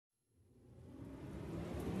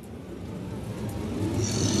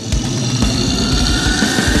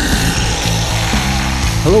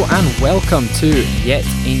and welcome to yet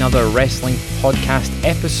another wrestling podcast,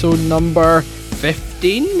 episode number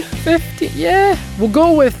 15? 50, yeah. We'll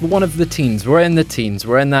go with one of the teens. We're in the teens.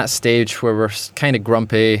 We're in that stage where we're kind of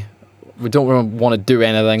grumpy. We don't really want to do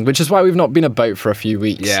anything, which is why we've not been about for a few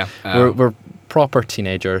weeks. Yeah. We're proper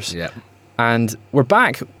teenagers. Yeah. And we're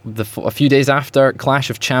back a few days after Clash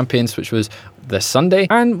of Champions, which was this Sunday.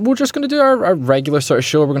 And we're just going to do our regular sort of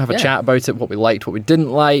show. We're going to have a chat about it, what we liked, what we didn't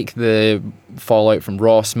like, the fallout from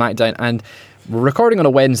Raw, SmackDown. And we're recording on a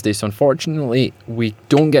Wednesday, so unfortunately we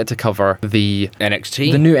don't get to cover the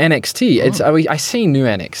NXT? The new NXT. I say new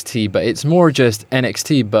NXT, but it's more just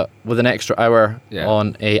NXT, but with an extra hour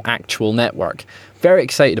on a actual network. Very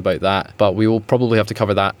excited about that, but we will probably have to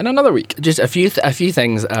cover that in another week. Just a few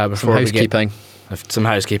things before we get... Some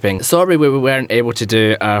housekeeping. Sorry we weren't able to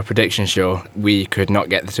do a prediction show. We could not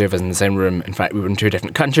get the two of us in the same room. In fact, we were in two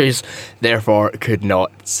different countries, therefore could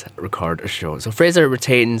not record a show. So Fraser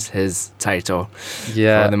retains his title for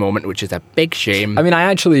the moment, which is a big shame. I mean, I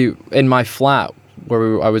actually, in my flat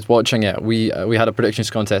where I was watching it, we had a predictions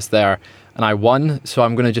contest there, and I won, so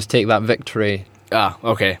I'm going to just take that victory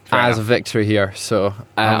okay. As a victory here. So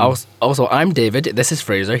also, I'm David. This is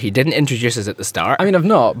Fraser. He didn't introduce us at the start. I mean, I've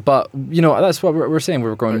not, but you know, that's what we're saying.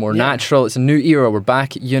 We're going more natural. It's a new era. We're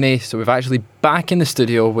back at uni, so we've actually back in the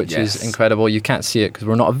studio, which is incredible. You can't see it because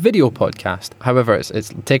we're not a video podcast. However, it's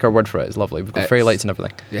take our word for it. It's lovely. We've got fairy lights and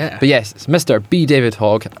everything. Yeah. But yes, it's Mr. B. David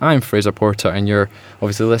Hogg. I'm Fraser Porter, and you're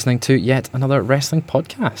obviously listening to yet another wrestling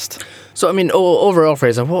podcast. So, I mean, overall,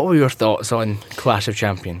 Fraser, what were your thoughts on Clash of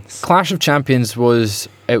Champions? Clash of Champions was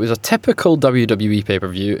a typical WWE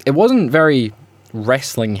pay-per-view. It wasn't very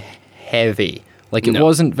wrestling heavy. Like, it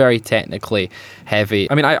wasn't very technically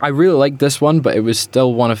heavy. I mean, I really liked this one, but it was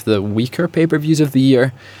still one of the weaker pay-per-views of the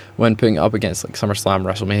year when putting it up against, like, SummerSlam,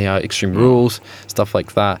 WrestleMania, Extreme Rules, stuff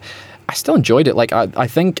like that. I still enjoyed it. Like, I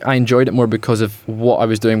think I enjoyed it more because of what I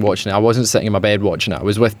was doing watching it. I wasn't sitting in my bed watching it. I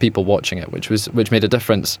was with people watching it, which made a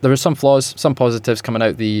difference. There were some flaws, some positives coming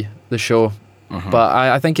out the show. But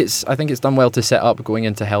I think it's done well to set up going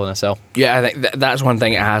into Hell in a Cell. Yeah, I think that's one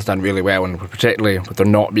thing it has done really well, and particularly with there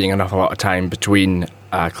not being a lot of time between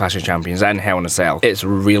Clash of Champions and Hell in a Cell, it's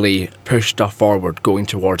really pushed stuff forward going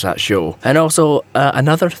towards that show. And also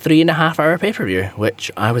another 3.5 hour pay-per-view,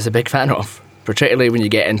 which I was a big fan of. Particularly when you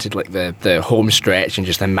get into like the home stretch and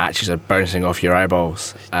just the matches are bouncing off your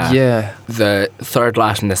eyeballs. The third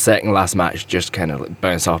last and the second last match just kind of like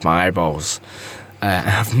bounce off my eyeballs.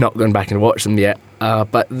 I've not gone back and watched them yet.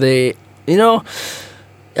 But as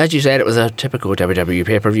you said, it was a typical WWE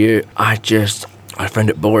pay-per-view. I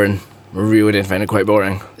found it boring. Really did find it quite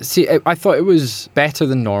boring. See, I thought it was better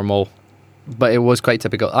than normal, but it was quite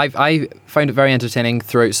typical. I found it very entertaining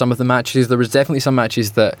throughout some of the matches. There was definitely some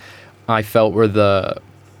matches that I felt were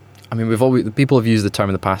people have used the term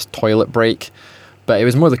in the past, toilet break, but it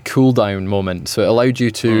was more the cool down moment. So it allowed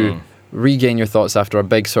you to regain your thoughts after a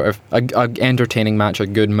big sort of a entertaining match, a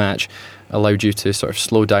good match, allowed you to sort of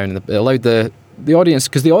slow down. It allowed the audience,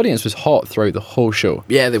 because the audience was hot throughout the whole show.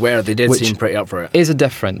 Yeah, they were. They did seem pretty up for it. Is a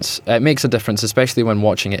difference. It makes a difference, especially when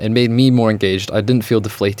watching it. It made me more engaged. I didn't feel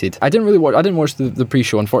deflated. I didn't watch the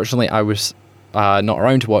pre-show. Unfortunately, I was not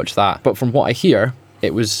around to watch that. But from what I hear,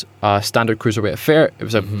 it was a standard cruiserweight affair. It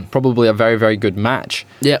was probably a very, very good match.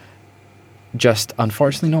 Yeah. Just,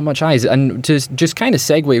 unfortunately, not much eyes. And to just kind of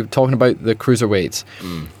segue, talking about the cruiserweights,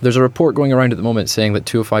 there's a report going around at the moment saying that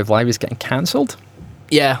 205 Live is getting cancelled.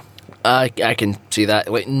 Yeah, I can see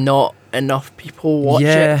that. Like, not enough people watch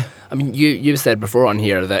it. I mean, you said before on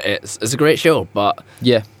here that it's a great show, but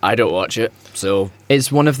I don't watch it, so...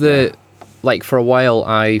 It's one of the... Like, for a while,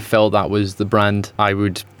 I felt that was the brand I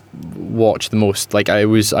would watch the most. Like, I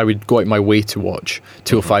would go out my way to watch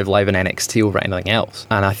 205 Live and NXT over anything else.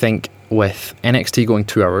 And I think with NXT going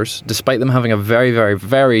 2 hours, despite them having a very, very,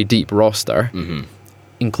 very deep roster,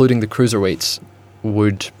 including the cruiserweights,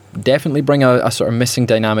 would definitely bring a sort of missing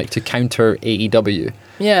dynamic to counter AEW.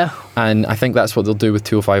 Yeah. And I think that's what they'll do with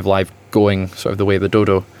 205 Live going sort of the way of the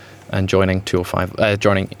dodo and joining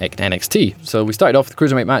NXT. So we started off with the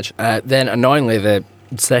cruiserweight match. Then, annoyingly, the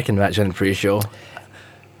second match in the pre-show,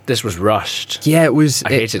 this was rushed. Yeah, it was. I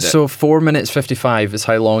hated it. So 4 minutes 55 is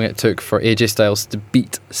how long it took for AJ Styles to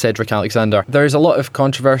beat Cedric Alexander. There's a lot of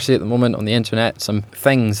controversy at the moment on the internet, some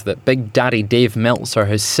things that Big Daddy Dave Meltzer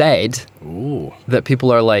has said that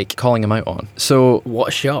people are like calling him out on. So what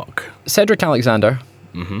a shock. Cedric Alexander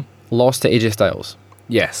lost to AJ Styles.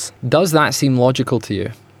 Yes. Does that seem logical to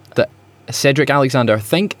you? That Cedric Alexander,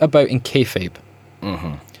 think about in kayfabe,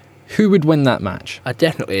 who would win that match?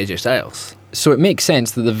 Definitely AJ Styles. So it makes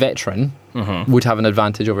sense that the veteran would have an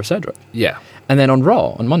advantage over Cedric. Yeah. And then on Raw,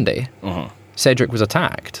 on Monday, Cedric was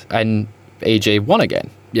attacked and AJ won again.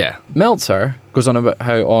 Yeah. Meltzer goes on about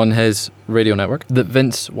how on his radio network that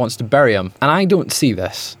Vince wants to bury him. And I don't see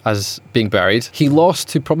this as being buried. He lost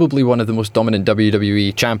to probably one of the most dominant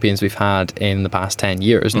WWE champions we've had in the past 10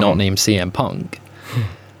 years, not named CM Punk.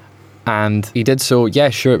 And he did so, yeah,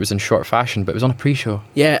 sure, it was in short fashion, but it was on a pre-show.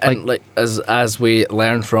 Yeah, and like as we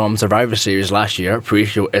learned from Survivor Series last year,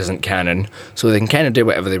 pre-show isn't canon, so they can kind of do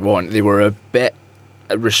whatever they want. They were a bit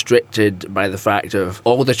restricted by the fact of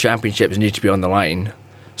all the championships need to be on the line.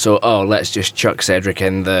 So, let's just chuck Cedric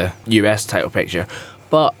in the US title picture.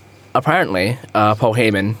 But apparently, Paul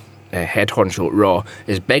Heyman, head honcho at Raw,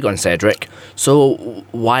 is big on Cedric. So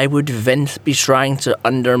why would Vince be trying to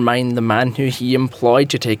undermine the man who he employed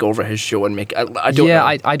to take over his show and make it? I don't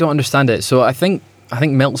know. I don't understand it. So I think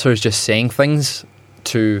Meltzer is just saying things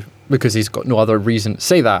because he's got no other reason to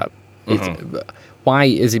say that. Why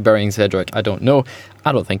is he burying Cedric? I don't know.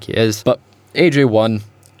 I don't think he is. But AJ won.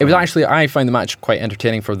 It was actually, I find the match quite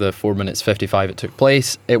entertaining for the 4 minutes 55 it took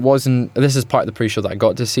place. It wasn't, this is part of the pre-show that I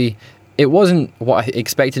got to see. It wasn't what I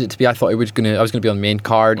expected it to be. I thought I was going to be on the main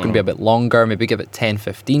card, going to be a bit longer, maybe give it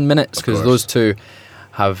 10-15 minutes, because those two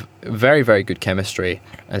have very, very good chemistry.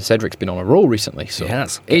 And Cedric's been on a roll recently, so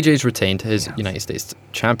AJ's retained his United States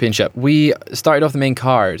Championship. We started off the main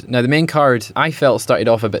card. Now, the main card, I felt, started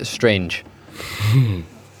off a bit strange.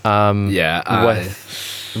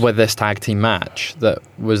 With this tag team match that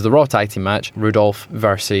was the Raw tag team match, Rudolph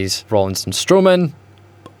versus Rollins and Strowman.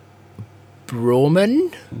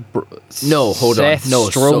 Strowman? No, hold Seth on. No,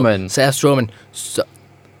 Strowman. Seth Strowman.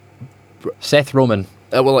 Seth Roman.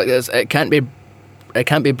 Well, it can't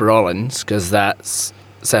be Rollins because that's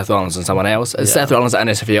Seth Rollins and someone else. It's Seth Rollins and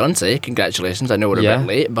his fiance. Congratulations. I know we're a bit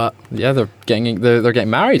late, but they're getting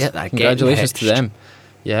married. Yeah, congratulations to them.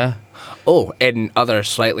 Yeah. Oh, in other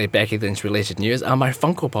slightly Becky Lynch related news, my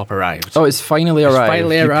Funko Pop arrived. Oh, it's finally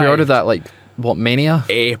arrived. You pre-ordered that, like, what, Mania?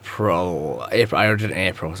 April. I ordered it in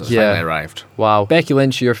April, so it's finally arrived. Wow. Becky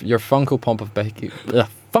Lynch, your Funko Pop of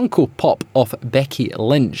Funko Pop of Becky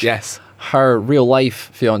Lynch. Yes. Her real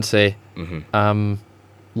life fiance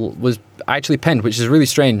was actually pinned, which is really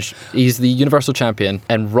strange. He's the Universal Champion,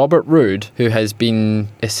 and Robert Roode, who has been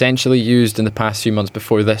essentially used in the past few months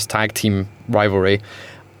before this tag team rivalry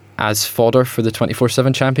as fodder for the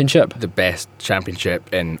 24/7 championship. The best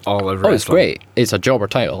championship in all of wrestling. Oh, it's great. It's a jobber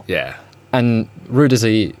title. Yeah. And Roode is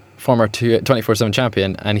a former 24/7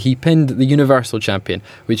 champion, and he pinned the Universal Champion,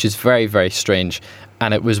 which is very, very strange.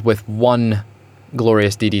 And it was with one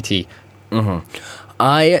glorious DDT.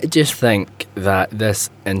 I just think that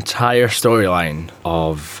this entire storyline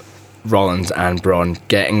of Rollins and Braun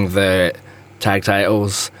getting the tag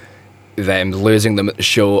titles, them losing them at the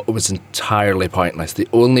show, was entirely pointless. The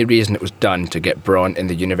only reason it was done to get Braun in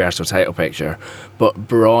the Universal title picture, but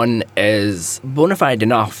Braun is bona fide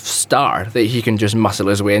enough star that he can just muscle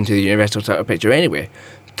his way into the Universal title picture anyway.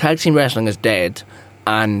 Tag team wrestling is dead,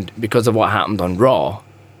 and because of what happened on Raw,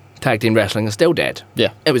 tag team wrestling is still dead. Yeah.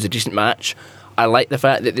 It was a decent match. I like the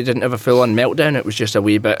fact that they didn't have a full-on meltdown. It was just a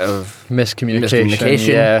wee bit of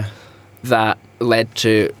miscommunication that led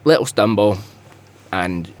to little stumble.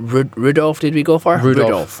 And Rudolph, did we go for?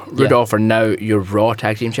 Rudolph. Rudolph are now your Raw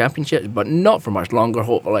Tag Team Championships, but not for much longer,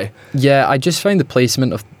 hopefully. Yeah, I just found the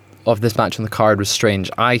placement of this match on the card was strange.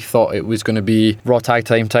 I thought it was going to be Raw Tag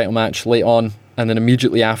Team title match late on, and then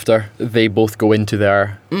immediately after, they both go into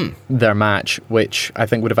their match, which I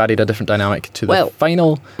think would have added a different dynamic to the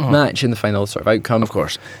final match and the final sort of outcome. Of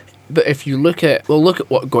course. But if you look at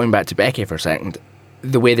what, going back to Becky for a second,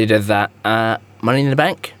 the way they did that Money in the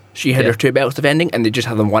Bank, she had her two belts defending, and they just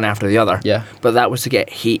had them one after the other. Yeah. But that was to get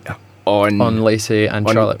heat on Lacey and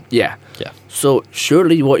Charlotte. Yeah. Yeah. So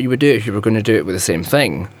surely what you would do if you were going to do it with the same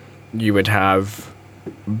thing, you would have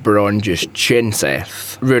Braun just chin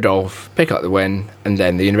Seth, Rudolph pick up the win, and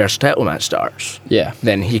then the Universal title match starts. Yeah.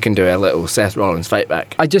 Then he can do a little Seth Rollins fight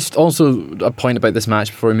back. I just also, a point about this match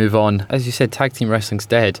before we move on. As you said, tag team wrestling's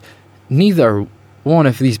dead. Neither one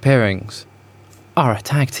of these pairings are a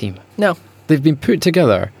tag team. No. They've been put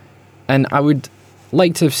together, and I would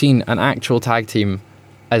like to have seen an actual tag team.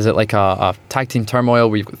 Is it like a tag team turmoil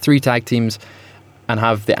where you've got 3 tag teams and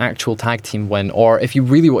have the actual tag team win? Or if you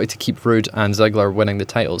really wanted to keep Roode and Ziggler winning the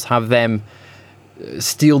titles, have them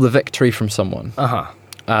steal the victory from someone.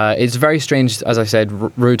 It's very strange, as I said,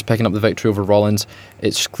 Roode picking up the victory over Rollins.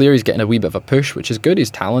 It's clear he's getting a wee bit of a push, which is good.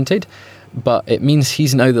 He's talented, but it means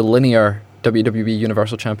he's now the linear WWE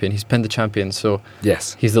Universal Champion. He's pinned the champion, so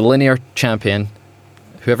yes, he's the linear champion.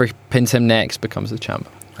 Whoever pins him next becomes the champ.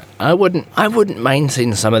 I wouldn't mind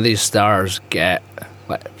seeing some of these stars get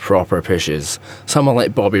like proper pushes. Someone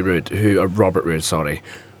like Robert Roode,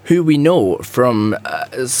 who we know from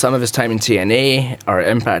some of his time in TNA or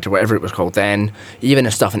Impact or whatever it was called then, even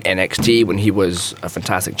his stuff in NXT when he was a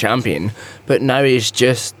fantastic champion. But now he's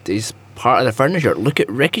part of the furniture. Look at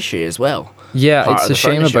Ricochet as well. Yeah, it's a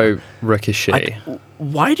shame about Ricochet.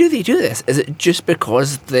 Why do they do this? Is it just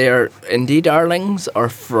because they're indie darlings or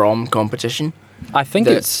from competition? I think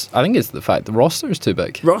it's the fact the roster is too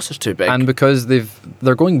big. Roster's too big, and because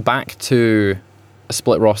they're going back to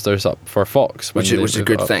split rosters up for Fox, which is a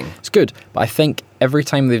good thing. It's good, but I think every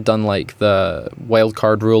time they've done like the wild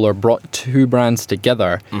card rule or brought two brands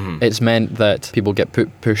together, it's meant that people get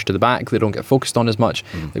pushed to the back. They don't get focused on as much.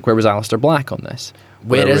 Like, where was Aleister Black on this?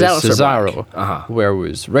 Where is Aleister Cesaro? Black? Where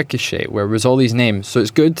was Ricochet? Where was all these names? So it's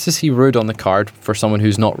good to see Rude on the card for someone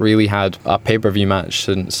who's not really had a pay-per-view match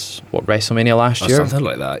since WrestleMania last year, something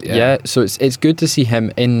like that. Yeah. So it's good to see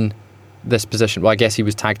him in this position. Well, I guess he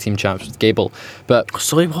was tag team champs with Gable, but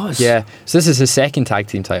so he was. Yeah. So this is his second tag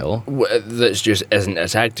team title. That just isn't a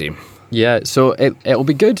tag team. Yeah. So it'll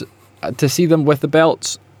be good to see them with the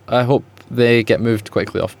belts. I hope they get moved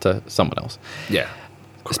quickly off to someone else. Yeah.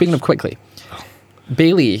 Speaking of quickly,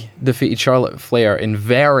 Bayley defeated Charlotte Flair in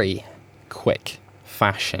very quick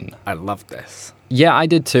fashion. I loved this. Yeah, I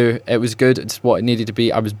did too. It was good. It's what it needed to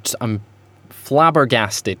be. I'm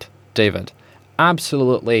flabbergasted, David.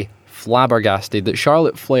 Absolutely flabbergasted that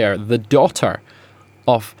Charlotte Flair, the daughter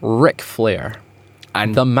of Ric Flair,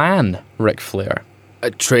 and the man Ric Flair, a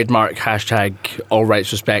trademark hashtag all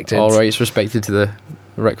rights respected. All rights respected to the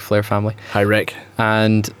Ric Flair family. Hi, Rick.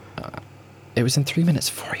 And it was in 3 minutes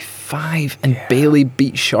 45, and Bayley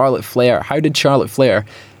beat Charlotte Flair. How did Charlotte Flair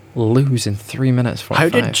lose in 3 minutes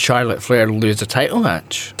 45? How did Charlotte Flair lose a title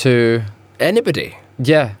match? To anybody.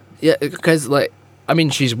 Yeah. Yeah, because, like, I mean,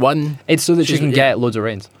 she's won. It's so that she can get loads of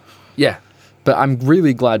reigns. Yeah. But I'm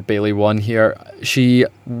really glad Bayley won here. She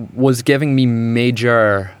was giving me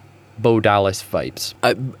major Bo Dallas vibes.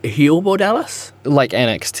 Heel Bo Dallas? Like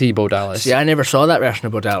NXT Bo Dallas. See, I never saw that version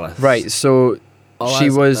of Bo Dallas. Right, so she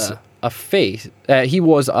was a face. He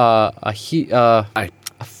was a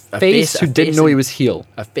face who didn't know he was heel.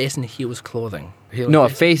 A face in heel's clothing.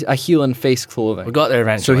 A heel in face clothing. We got there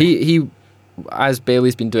eventually. So he as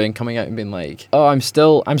Bayley's been doing, coming out and being like, oh, I'm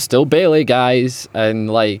still Bayley, guys, and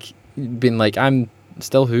like being like, I'm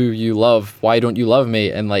still who you love. Why don't you love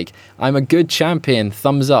me? And like, I'm a good champion.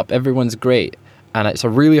 Thumbs up. Everyone's great. And it's a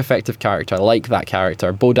really effective character. I like that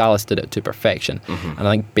character. Bo Dallas did it to perfection. And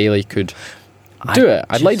I think Bayley could do it.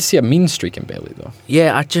 I'd like to see a mean streak in Bayley, though.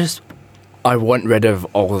 Yeah, I want rid of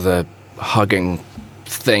all the hugging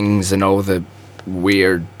things and all the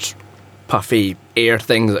weird puffy air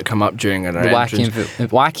things that come up during an entrance.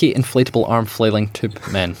 Wacky inflatable arm flailing tube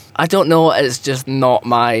men. I don't know, it's just not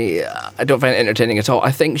my... I don't find it entertaining at all.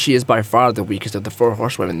 I think she is by far the weakest of the four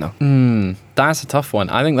horsewomen, though. That's a tough one.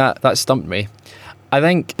 I think that stumped me. I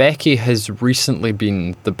think Becky has recently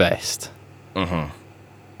been the best.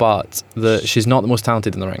 But she's not the most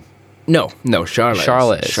talented in the ring. No, Charlotte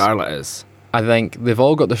is. Charlotte is. I think they've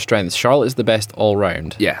all got their strengths. Charlotte is the best all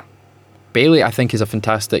round. Yeah. Bayley, I think, has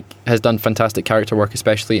done fantastic character work,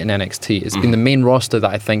 especially in NXT. It's been the main roster that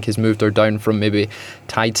I think has moved her down from maybe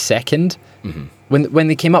tied second. When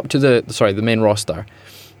they came up to the main roster,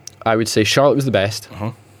 I would say Charlotte was the best,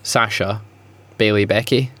 Sasha, Bayley,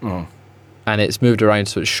 Becky, and it's moved around,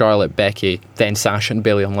 so it's Charlotte, Becky, then Sasha and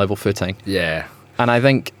Bayley on level footing. Yeah. And I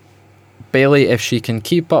think Bayley, if she can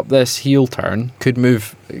keep up this heel turn,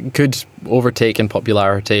 could overtake in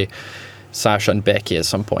popularity Sasha and Becky at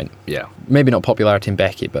some point. Yeah. Maybe not popularity in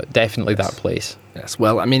Becky, but definitely that place. Yes.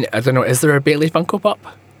 Well, I mean, I don't know. Is there a Bayley Funko Pop?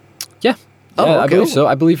 Yeah. Oh, yeah, okay. I believe so.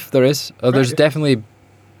 I believe there is. There's Right. definitely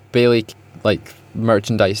Bayley like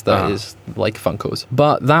merchandise that is like Funkos.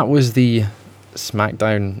 But that was the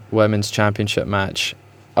SmackDown Women's Championship match.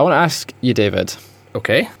 I want to ask you, David.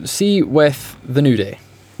 Okay. See, with the New Day.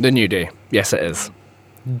 The New Day. Yes, it is.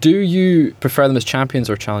 Do you prefer them as champions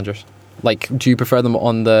or challengers? Like, do you prefer them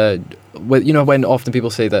on the... You know, when often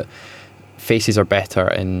people say that faces are better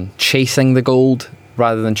in chasing the gold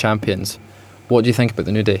rather than champions. What do you think about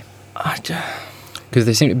the New Day? Because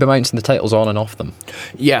they seem to be bouncing the titles on and off them.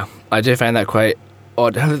 Yeah, I do find that quite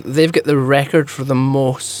odd. They've got the record for the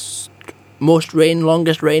most reign,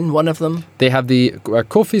 longest reign, one of them. They have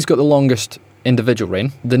Kofi's got the longest individual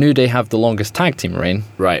reign. The New Day have the longest tag team reign.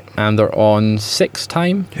 Right. And they're on 6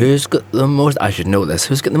 time. Who's got the most... I should know this.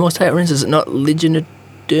 Who's got the most title reigns? Is it not Legion of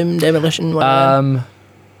Doom, Demolition?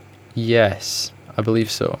 Yes, I believe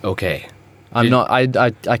so. Okay.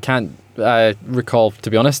 I can't recall, to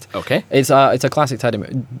be honest. Okay. It's a classic tag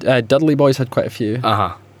team. Dudley Boys had quite a few.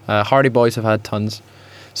 Hardy Boys have had tons.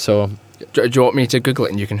 So Do you want me to Google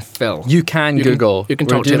it and you can fill? You can Google. You can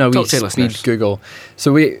We're talk doing to a wee listeners. speed Google.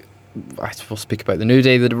 So I will speak about the New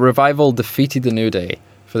Day. The Revival defeated the New Day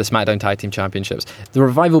for the SmackDown Tag Team Championships. The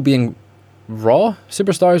Revival being Raw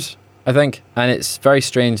superstars, I think. And it's very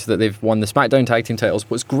strange that they've won the SmackDown Tag Team titles.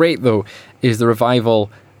 What's great, though, is the Revival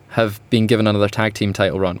have been given another tag team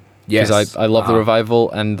title run. Yes. Because I love the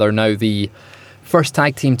Revival, and they're now the first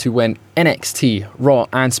tag team to win NXT, Raw,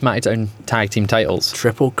 and SmackDown tag team titles.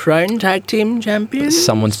 Triple Crown Tag Team Champions?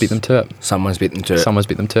 Someone's beat them to it. Someone's beat them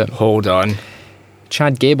to it. Hold on.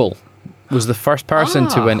 Chad Gable was the first person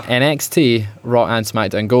to win NXT, Raw, and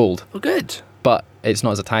SmackDown Gold. Oh, good. But it's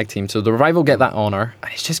not as a tag team, so the Revival get that honour,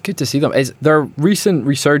 and it's just good to see them. It's their recent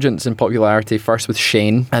resurgence in popularity, first with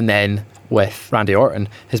Shane and then with Randy Orton,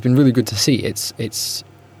 has been really good to see. It's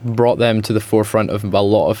brought them to the forefront of a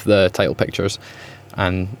lot of the title pictures,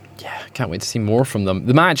 and yeah, can't wait to see more from them.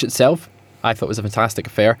 The match itself, I thought was a fantastic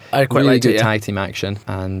affair. I quite really liked good it, yeah. tag team action,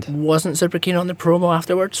 and Wasn't super keen on the promo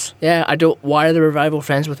afterwards. Yeah, why are the Revival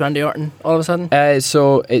friends with Randy Orton all of a sudden?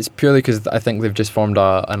 so it's purely because I think they've just formed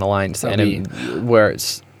an alliance where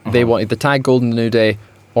it's they wanted the tag gold in the New Day.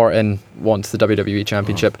 Orton wants the WWE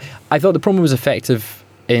Championship. I thought the promo was effective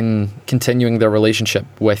in continuing their relationship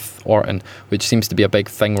with Orton, which seems to be a big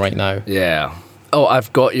thing right now. Yeah. Oh,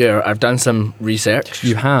 I've done some research.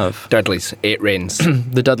 You have Dudley's 8 reigns.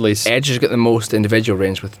 the Dudleys, Edge has got the most individual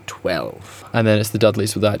reigns with 12. and then it's the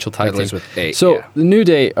Dudleys with the actual tag Dudley's team. with 8. So yeah. the New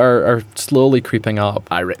Day are slowly creeping up.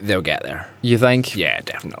 They'll get there. You think? Yeah,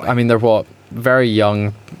 definitely. I mean, they're very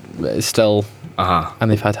young still. And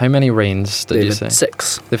they've had how many reigns, did you say?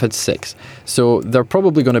 6. They've had 6. So they're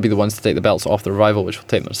probably going to be the ones to take the belts off the Revival, which will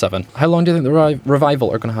take them to 7. How long do you think the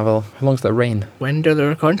Revival are going to have how long's their reign? When do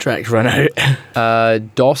their contracts run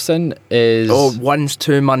out? Dawson is one's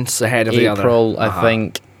 2 months ahead of the other. April, I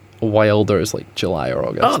think. Wilder is like July or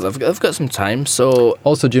August. Oh, they've got some time, so...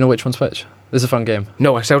 Also, do you know which one's which? This is a fun game.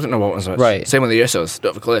 No, I still don't know what one's which. Right. Same with the Usos,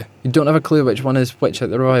 don't have a clue. You don't have a clue which one is which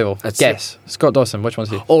at the Revival? Guess. Scott Dawson, which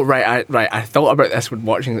one's he? Oh, right, I thought about this when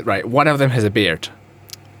watching it. Right, one of them has a beard.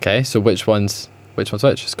 Okay, so which one's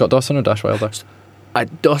which? Scott Dawson or Dash Wilder?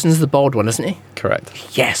 Dawson's the bald one, isn't he?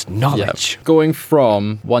 Correct. Yes, knowledge. Yep. Going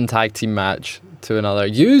from one tag team match to another.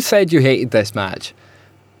 You said you hated this match,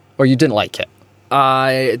 or you didn't like it.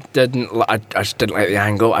 I just didn't like the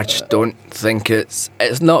angle. I just don't think it's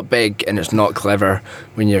not big and it's not clever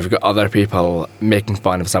when you've got other people making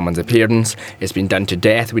fun of someone's appearance. It's been done to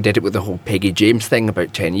death. We did it with the whole Peggy James thing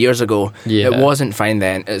about 10 years ago. Yeah. It wasn't fine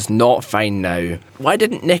then. It's not fine now. Why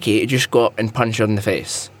didn't Nikki just go up and punch her in the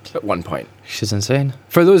face at one point? She's insane.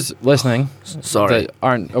 For those listening that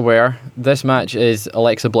aren't aware, this match is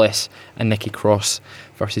Alexa Bliss and Nikki Cross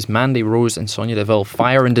versus Mandy Rose and Sonya Deville.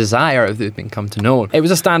 Fire and Desire, if they've been come to know. It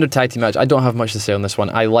was a standard tag team match. I don't have much to say on this one.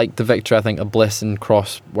 I liked the victory. I think Bliss and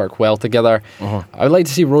Cross work well together. I would like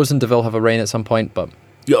to see Rose and Deville have a reign at some point, but...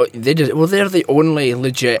 Yeah, they did. Well, they're the only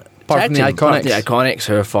legit... Apart from the Iconics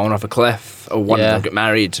who have fallen off a cliff. One of them got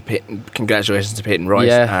married. Congratulations to Peyton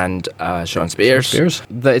Royce and Sean Spears.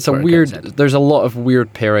 It's a weird... There's a lot of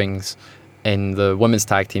weird pairings in the women's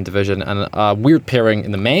tag team division, and a weird pairing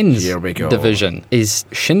in the men's division is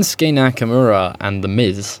Shinsuke Nakamura and The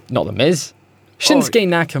Miz. Not The Miz. Shinsuke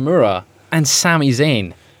Nakamura and Sami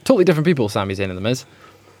Zayn. Totally different people, Sami Zayn and The Miz.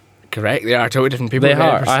 Correct, they are totally different people. They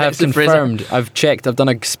are. I have confirmed. I've checked. I've done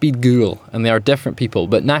a speed Google, and they are different people.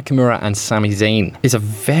 But Nakamura and Sami Zayn is a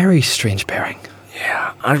very strange pairing.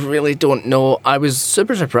 Yeah, I really don't know. I was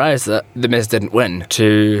super surprised that The Miz didn't win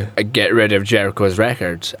to get rid of Jericho's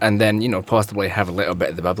record and then, possibly have a little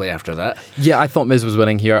bit of the bubbly after that. Yeah, I thought Miz was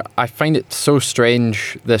winning here. I find it so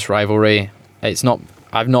strange, this rivalry.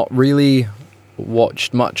 I've not really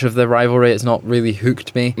watched much of the rivalry. It's not really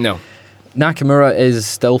hooked me. No. Nakamura is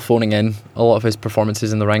still phoning in a lot of his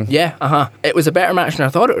performances in the ring. Yeah, It was a better match than I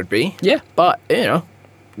thought it would be. Yeah. But,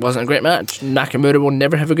 wasn't a great match. Nakamura will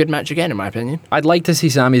never have a good match again, in my opinion. I'd like to see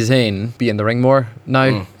Sami Zayn be in the ring more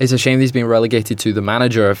now. It's a shame he's been relegated to the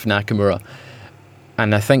manager of Nakamura.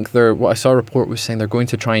 And I think what I saw a report was saying they're going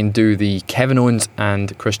to try and do the Kevin Owens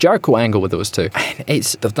and Chris Jericho angle with those two.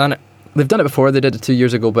 They've done it. They've done it before. They did it 2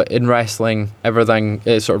 years ago, but in wrestling, everything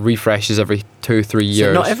sort of refreshes every 2-3 years.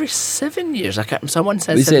 So not every 7 years. Someone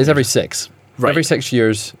says they say it's every 6. Right. Every 6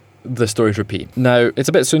 years, the stories repeat. Now, it's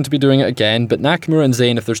a bit soon to be doing it again, but Nakamura and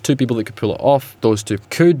Zayn, if there's 2 people that could pull it off, those 2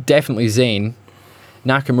 could definitely Zayn.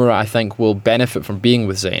 Nakamura, I think, will benefit from being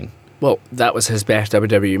with Zayn. Well, that was his best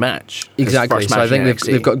WWE match. Exactly. So I think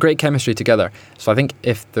they've got great chemistry together. So I think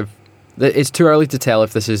if It's too early to tell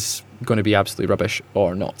if this is going to be absolutely rubbish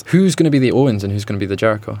or not. Who's going to be the Owens and who's going to be the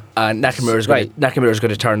Jericho? Nakamura's going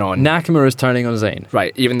to turn on. Nakamura's turning on Zayn.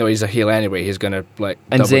 Right, even though he's a heel anyway, he's going to like.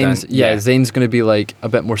 And Zayn's going to be like a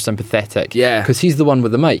bit more sympathetic. Yeah, because he's the one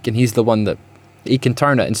with the mic and he's the one that he can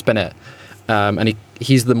turn it and spin it, and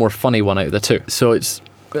he's the more funny one out of the two. So it's.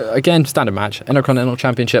 Again, standard match, Intercontinental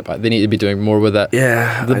Championship. They need to be doing more with it.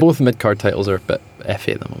 Yeah, both mid card titles are a bit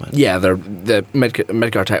iffy at the moment. Yeah, the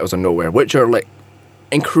mid card titles are nowhere, which are like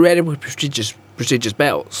incredibly prestigious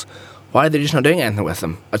belts. Why are they just not doing anything with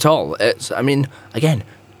them at all? It's, I mean, again,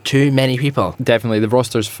 too many people. Definitely, the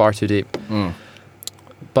roster's far too deep.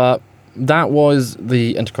 But that was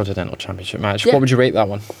the Intercontinental Championship match. Yeah. What would you rate that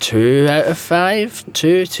one? 2 out of 5.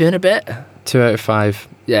 2 and a bit. 2 out of 5.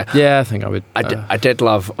 Yeah, I think I would. I did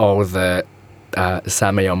love all the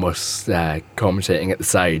Sammy almost commentating at the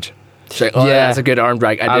side. Like, that's a good arm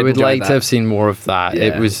drag. I would like to have seen more of that.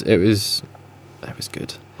 Yeah. It was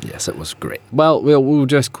good. Yes, it was great. Well, we'll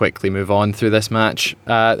just quickly move on through this match.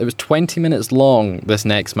 It was 20 minutes long, this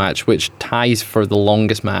next match, which ties for the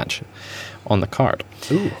longest match on the card.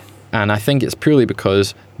 Ooh. And I think it's purely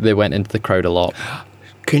because they went into the crowd a lot.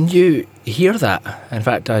 Can you hear that? In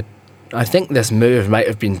fact, I think this move might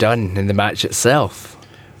have been done in the match itself.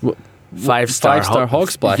 5-star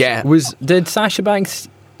hog splash. Yeah. Did Sasha Banks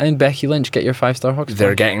and Becky Lynch get your 5-star hog splash?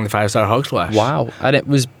 They're getting the 5-star hog splash. Wow. And it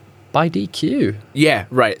was by DQ. Yeah,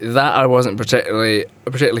 right. That I wasn't particularly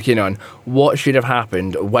keen on. What should have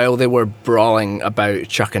happened while they were brawling about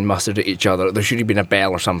chucking mustard at each other? There should have been a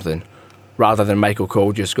bell or something, rather than Michael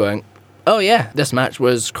Cole just going, "Oh yeah, this match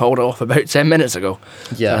was called off about 10 minutes ago."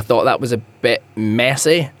 Yeah. I thought that was a bit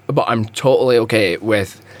messy, but I'm totally okay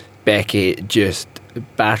with Becky just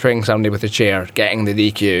battering somebody with a chair, getting the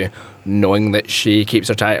DQ, knowing that she keeps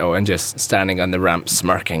her title, and just standing on the ramp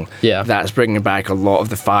smirking. Yeah. That's bringing back a lot of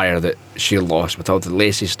the fire that she lost with all the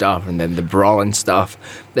Lacey stuff and then the brawling stuff.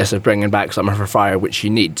 This is bringing back some of her fire, which she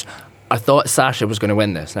needs. I thought Sasha was going to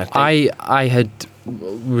win this. And I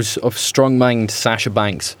was of strong mind Sasha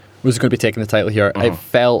Banks was going to be taking the title here. It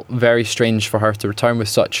felt very strange for her to return with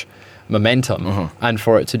such momentum and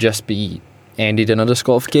for it to just be ended in a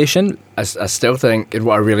disqualification. I still think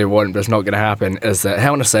what I really want, but it's not going to happen, is that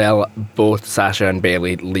Hell in a Cell, both Sasha and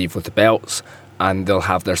Bayley leave with the belts, and they'll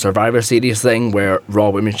have their Survivor Series thing where Raw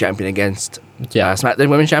Women's Champion against SmackDown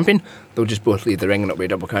Women's Champion. They'll just both leave the ring and it'll be a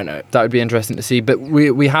double count out. That would be interesting to see. But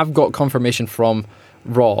we have got confirmation from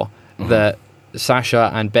Raw that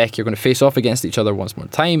Sasha and Becky are going to face off against each other once more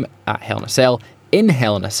time at Hell in a Cell. In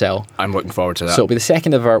Hell in a Cell. I'm looking forward to that. So it'll be the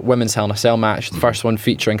second of our women's Hell in a Cell match. The first one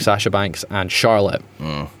featuring Sasha Banks and Charlotte.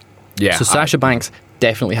 Yeah. So Sasha Banks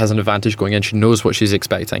definitely has an advantage going in. She knows what she's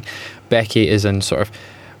expecting. Becky is in sort of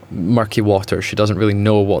murky water. She doesn't really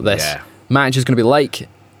know what this match is going to be like.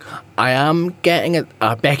 I am getting it.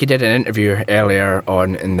 Becky did an interview earlier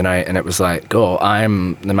on in the night, and it was like,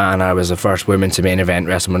 I'm the man. I was the first woman to main event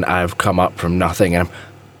wrestling. I've come up from nothing, and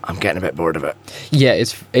I'm getting a bit bored of it. Yeah,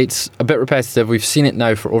 it's a bit repetitive. We've seen it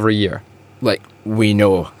now for over a year. Like, we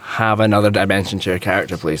know, have another dimension to her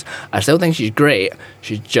character, please. I still think she's great.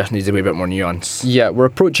 She just needs a wee bit more nuance. Yeah, we're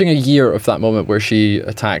approaching a year of that moment where she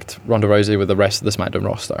attacked Ronda Rousey with the rest of the SmackDown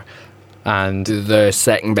roster. And the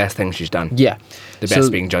second best thing she's done. Yeah. The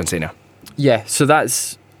best being John Cena. Yeah, so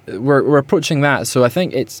that's... We're approaching that. So I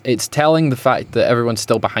think it's telling the fact that everyone's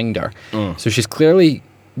still behind her. So she's clearly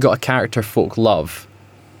got a character folk love.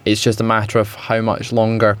 It's just a matter of how much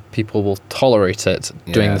longer people will tolerate it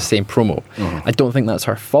doing the same promo. I don't think that's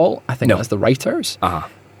her fault. I think that's the writers.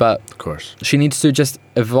 But of course, she needs to just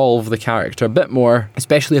evolve the character a bit more,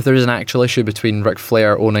 especially if there is an actual issue between Ric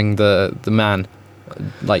Flair owning the man,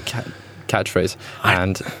 like catchphrase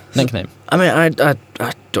and nickname. I mean, I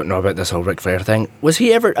don't know about this whole Ric Flair thing. Was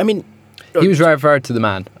he ever? I mean, he was referred to the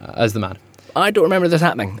man as the man. I don't remember this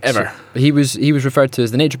happening ever. So he was referred to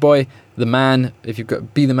as the Nature Boy, the man. If you've got to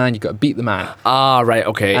be the man, you've got to beat the man. Ah, right,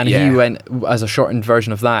 okay. And he went, as a shortened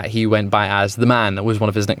version of that, he went by as the man. That was one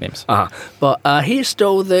of his nicknames. But he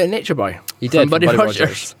stole the Nature Boy. He did, from Buddy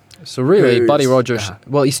Rogers. So really, Buddy Rogers,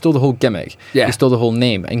 well, he stole the whole gimmick. Yeah. He stole the whole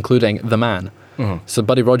name, including the man. So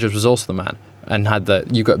Buddy Rogers was also the man. And had the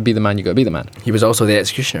you got to be the man, you got to be the man. He was also the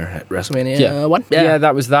executioner at WrestleMania 1. Yeah,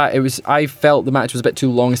 that was that. I felt the match was a bit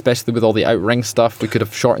too long, especially with all the out-ring stuff. We could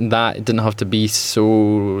have shortened that. It didn't have to be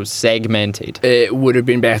so segmented. It would have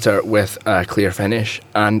been better with a clear finish.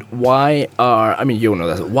 And you'll know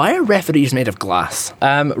this, why are referees made of glass?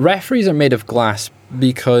 Referees are made of glass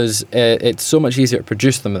because it's so much easier to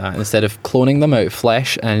produce them that instead of cloning them out of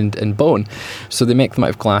flesh and bone. So they make them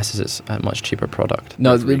out of glass as it's a much cheaper product.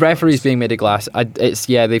 No, the referees being made of glass,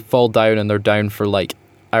 they fall down and they're down for like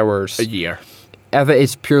hours. A year. If it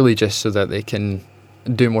is purely just so that they can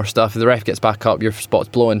do more stuff, if the ref gets back up, your spot's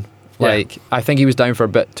blown. Like, I think he was down for a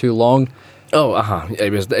bit too long. Oh,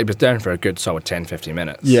 It was down for a good solid 10-15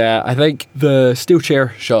 minutes. Yeah, I think the steel chair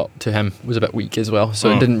shot to him was a bit weak as well,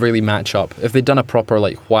 so it didn't really match up. If they'd done a proper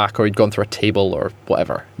like whack, or he'd gone through a table or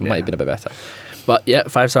whatever, it might have been a bit better. But yeah,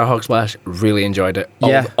 5-star Hog Splash, really enjoyed it.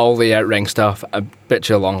 All the out-ring stuff, a bit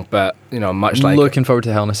too long, but much like... Looking forward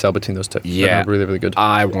to Hell in a Cell between those two. Yeah. Really, really good.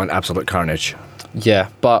 I want absolute carnage. Yeah,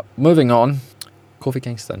 but moving on, Kofi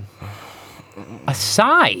Kingston. A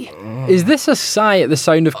sigh? Is this a sigh at the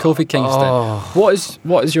sound of Kofi Kingston?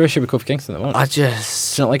 What is your issue with Kofi Kingston at the moment? Do you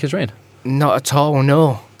not like his reign? Not at all,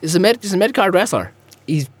 no. He's a mid-card wrestler.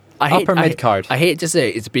 He's upper mid-card. I hate to say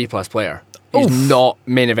it, he's a B-plus player. He's not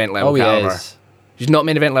main event level caliber. He's not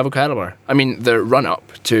main event level caliber. I mean, the run-up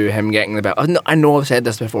to him getting the belt... I know I've said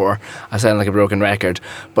this before. I sound like a broken record.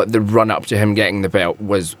 But the run-up to him getting the belt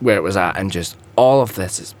was where it was at. And just all of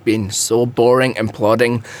this has been so boring and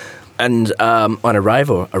plodding. And on a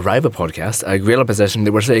rival podcast, a Gorilla Position,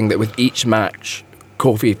 they were saying that with each match,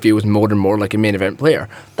 Kofi feels more and more like a main event player.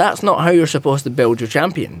 That's not how you're supposed to build your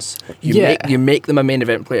champions. You make them a main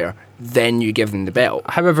event player, then you give them the belt.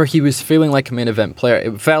 However, he was feeling like a main event player.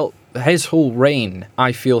 It felt... His whole reign,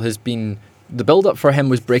 I feel, has been... The build-up for him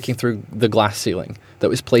was breaking through the glass ceiling that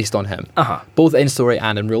was placed on him, both in story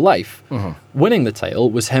and in real life. Winning the title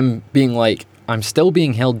was him being like, I'm still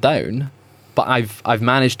being held down, but I've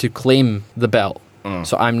managed to claim the belt.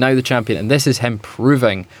 So I'm now the champion, and this is him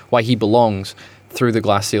proving why he belongs through the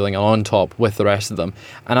glass ceiling and on top with the rest of them.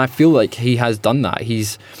 And I feel like he has done that.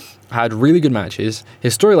 He's had really good matches.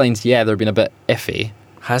 His storylines, they've been a bit iffy.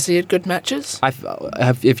 Has he had good matches?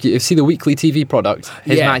 If you see the weekly TV product,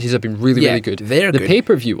 his matches have been really, really good. They're good. The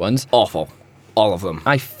pay-per-view ones... Awful. All of them.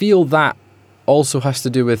 I feel that also has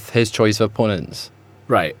to do with his choice of opponents.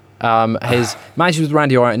 Right. His matches with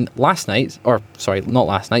Randy Orton this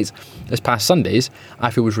past Sundays,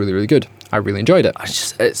 I feel was really, really good. I really enjoyed it.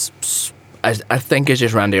 I think it's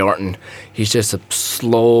just Randy Orton. He's just a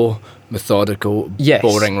slow, methodical,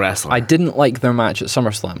 boring wrestler. I didn't like their match at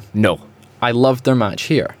SummerSlam. No. I loved their match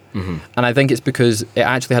here. And I think it's because it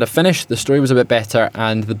actually had a finish, the story was a bit better,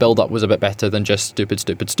 and the build-up was a bit better than just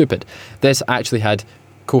stupid. This actually had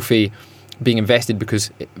Kofi being invested because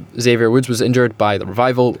Xavier Woods was injured by the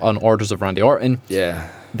Revival on orders of Randy Orton. Yeah.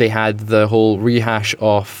 They had the whole rehash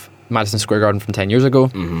of Madison Square Garden from 10 years ago.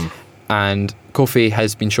 And Kofi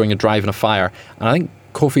has been showing a drive and a fire. And I think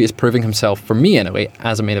Kofi is proving himself, for me anyway,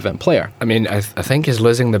 as a main event player. I mean, I think he's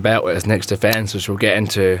losing the belt at his next defence, which we'll get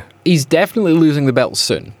into. He's definitely losing the belt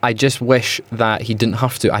soon. I just wish that he didn't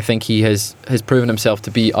have to. I think he has proven himself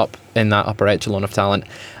to be up in that upper echelon of talent.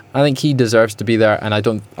 I think he deserves to be there, and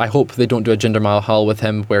I hope they don't do a Jinder Mahal with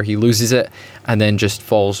him where he loses it and then just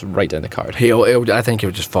falls right down the card. I think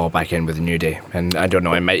he'll just fall back in with a New Day, and I don't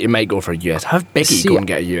know, he might go for a US. Have Biggie go and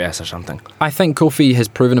get a US or something. I think Kofi has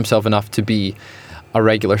proven himself enough to be a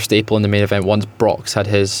regular staple in the main event once Brock's had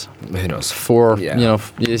his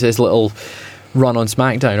his little run on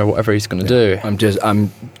SmackDown or whatever he's going to do. I'm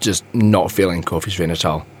just not feeling Kofi's reign at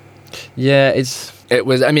all. Yeah, it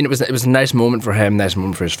was a nice moment for him, nice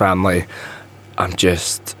moment for his family. I've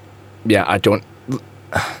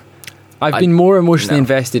been more emotionally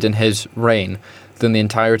invested in his reign than the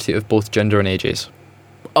entirety of both Jinder and AJ's.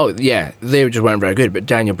 Oh yeah, they just weren't very good, but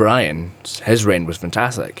Daniel Bryan, his reign was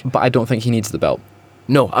fantastic. But I don't think he needs the belt.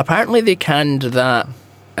 No, apparently they canned that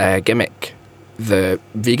gimmick, the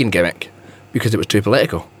vegan gimmick, because it was too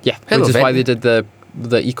political. Yeah, which is why they did the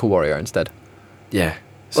Eco Warrior instead. Yeah.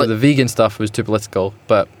 So the vegan stuff was too political,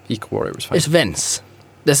 but Eco Warrior was fine. It's Vince.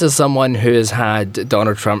 This is someone who has had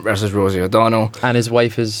Donald Trump versus Rosie O'Donnell. And his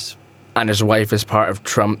wife is part of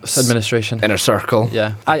Trump's administration inner circle.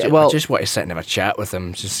 Yeah. I just want to sit and have a chat with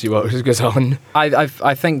him, just see what goes on.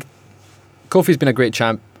 I think Kofi's been a great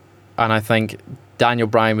champ, and I think Daniel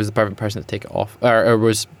Bryan was the perfect person to take it off, or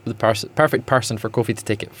was the perfect person for Kofi to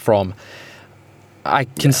take it from. I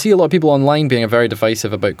can see a lot of people online being very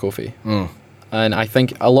divisive about Kofi. And I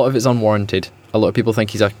think a lot of it's unwarranted. A lot of people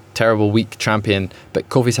think he's a terrible, weak champion, but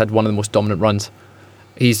Kofi's had one of the most dominant runs.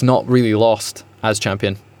 He's not really lost as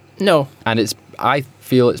champion. No. And I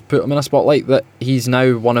feel it's put him in a spotlight that he's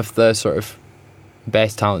now one of the sort of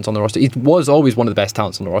best talents on the roster. He was always one of the best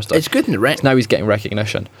talents on the roster. It's good in the ring. Now he's getting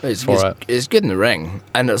recognition for it. It's good in the ring.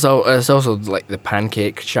 And it's also like the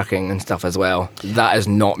pancake chucking and stuff as well. That is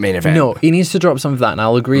not main event. No, he needs to drop some of that, and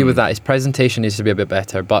I'll agree with that. His presentation needs to be a bit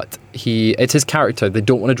better, but it's his character. They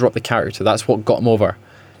don't want to drop the character. That's what got him over.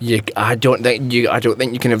 I don't think you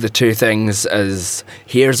can have the two things as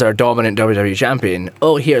here's our dominant WWE champion.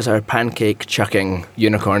 Oh, here's our pancake chucking,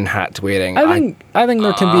 unicorn hat wearing. I think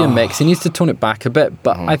there can be a mix. He needs to tone it back a bit,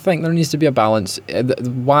 but I think there needs to be a balance.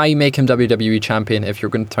 Why make him WWE champion if you're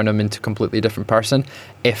going to turn him into a completely different person?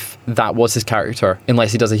 If that was his character,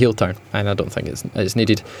 unless he does a heel turn, and I don't think it's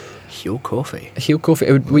needed. Heel Kofi. Heel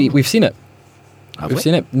Kofi. We've seen it. We've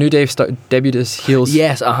seen it. New Day debuted as heels.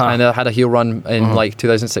 Yes, and had a heel run in like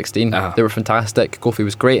 2016. They were fantastic. Kofi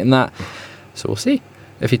was great in that. So we'll see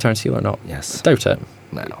if he turns heel or not. Yes. Doubt it.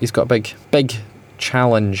 No. He's got a big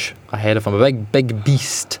challenge ahead of him. A big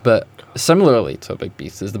beast. But similarly to a big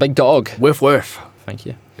beast is the big dog. Woof woof. Thank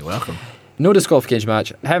you. You're welcome. No disqualification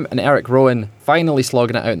match. Him and Eric Rowan finally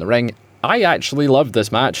slogging it out in the ring. I actually loved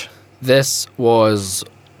this match. This was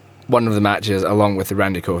one of the matches, along with the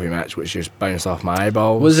Randy Kofi match, which just bounced off my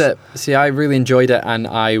eyeballs. Was it? See, I really enjoyed it, and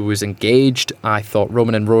I was engaged. I thought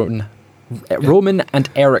Roman and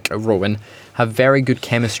Eric Rowan have very good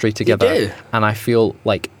chemistry together. They do. And I feel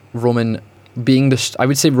like Roman being I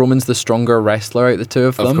would say Roman's the stronger wrestler out of the two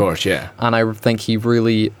of them. Of course, yeah. And I think he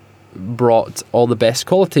really brought all the best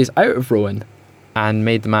qualities out of Rowan and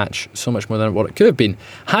made the match so much more than what it could have been.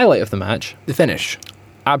 Highlight of the match. The finish.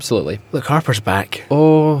 Absolutely. Look, Harper's back.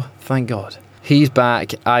 Oh, thank God. He's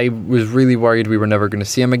back. I was really worried we were never going to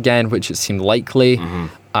see him again, which it seemed likely.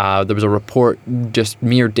 There was a report just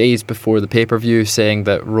mere days before the pay-per-view saying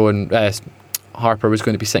that Harper was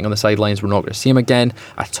going to be sitting on the sidelines. We're not going to see him again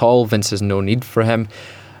at all. Vince has no need for him,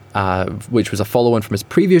 which was a follow-on from his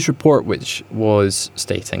previous report, which was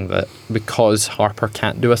stating that because Harper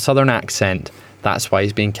can't do a southern accent, that's why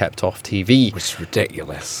he's being kept off TV. Which is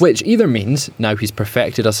ridiculous. Which either means now he's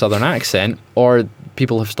perfected a southern accent or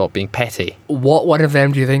people have stopped being petty. What one of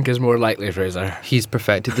them do you think is more likely, Fraser? He's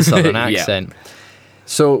perfected the southern accent.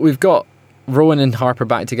 So we've got Rowan and Harper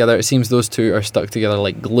back together. It seems those two are stuck together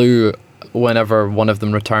like glue. Whenever one of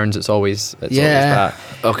them returns, it's always that.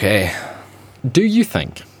 Okay. Do you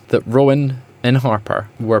think that Rowan and Harper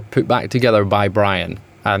were put back together by Bryan?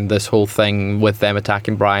 And this whole thing with them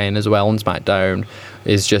attacking Bryan as well on SmackDown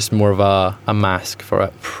is just more of a mask for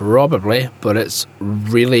it? Probably, but it's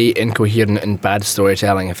really incoherent and bad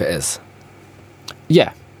storytelling if it is.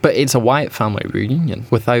 Yeah, but it's a Wyatt family reunion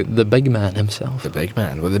without the big man himself. The big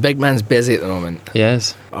man. Well, the big man's busy at the moment.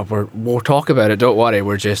 Yes. We'll talk about it, don't worry.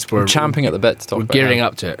 We're champing at the bit to talk about it. We're gearing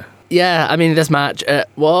up to it. Yeah, I mean, this match, it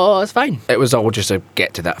was fine. It was all just to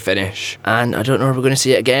get to that finish. And I don't know if we're going to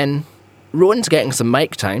see it again. Rowan's getting some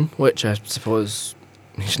mic time, which I suppose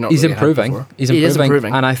he's not. He's improving. He's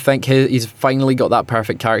improving, and I think he's finally got that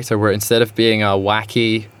perfect character where instead of being a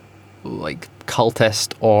wacky, like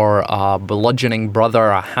cultist or a bludgeoning brother,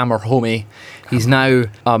 a hammer homie, he's now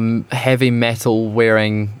a heavy metal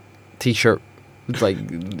wearing t-shirt, like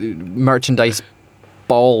merchandise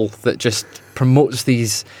ball that just promotes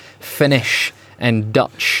these Finnish and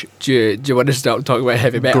Dutch. Do you want to stop talking about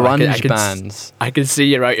heavy metal? Grunge bands. I can see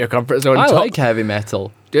you're out your comfort zone. I like heavy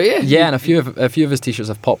metal. Do you? Yeah, and a few of his t-shirts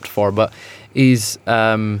I've popped for, but he's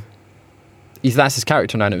that's his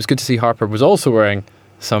character now. And it was good to see Harper was also wearing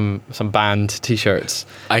some band t-shirts.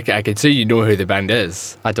 I can see you know who the band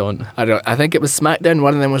is. I don't. I think it was SmackDown.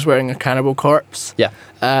 One of them was wearing a Cannibal Corpse. Yeah.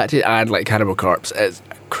 I'd like Cannibal Corpse. It's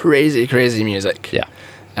crazy music. Yeah.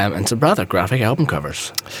 And some rather graphic album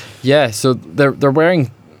covers. Yeah, so they're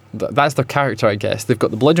wearing, that's their character, I guess. They've got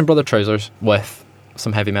the Bludgeon Brother trousers with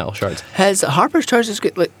some heavy metal shirts. Has Harper's trousers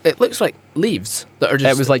got it looks like leaves that are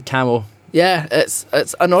just. It was like camo. Yeah, it's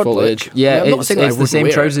an odd foliage. Look. Yeah, I mean, it's the same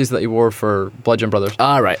trousers that he wore for Bludgeon Brothers.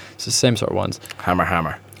 Ah, right. It's the same sort of ones.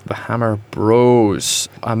 Hammer. The Hammer Bros.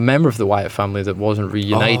 A member of the Wyatt family that wasn't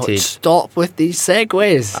reunited. Oh, stop with these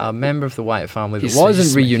segues. A member of the Wyatt family that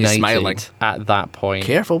wasn't reunited at that point.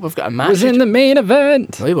 Careful, we've got a match. Was in the main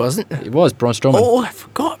event. No, he wasn't. He was, Braun Strowman. Oh, I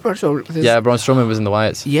forgot Braun Strowman. Yeah, Braun Strowman was in the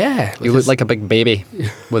Wyatts. Yeah. He looked like a big baby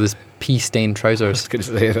with his pea-stained trousers. I was going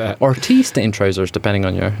to say that. Or tea-stained trousers, depending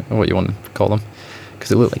on what you want to call them.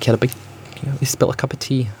 Because it looked like he had a big, he spilled a cup of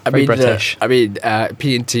tea. Very British.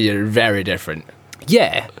 P and T are very different.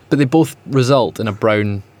 Yeah, but they both result in a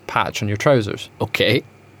brown patch on your trousers. Okay.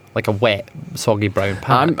 Like a wet, soggy brown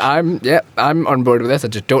patch. I'm on board with this. I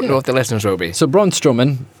just don't know if the listeners will be. So Braun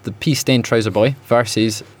Strowman, the pea-stained trouser boy,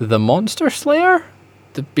 versus the Monster Slayer?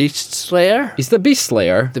 The Beast Slayer? He's the Beast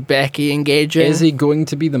Slayer. The Becky engaging. Is he going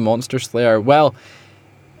to be the Monster Slayer? Well,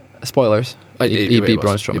 spoilers. He beat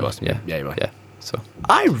Braun Strowman. Yeah, he was. Yeah. So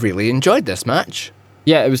I really enjoyed this match.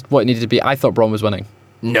 Yeah, it was what it needed to be. I thought Braun was winning.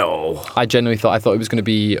 No. I genuinely thought it was going to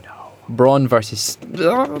be Braun versus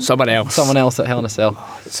Someone else at Hell in a Cell.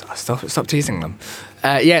 Stop teasing them.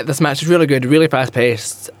 Yeah, this match is really good, really fast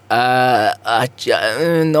paced. Not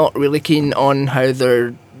really keen on how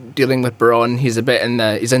they're dealing with Braun. He's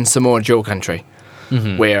in Samoa Joe country,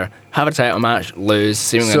 where have a title match, lose,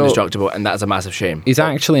 seemingly indestructible, and that's a massive shame. He's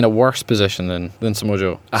actually in a worse position than Samoa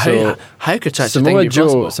Joe. How could such a thing be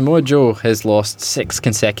possible? Samoa Joe has lost 6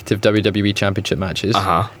 consecutive WWE Championship matches,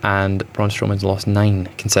 and Braun Strowman's lost 9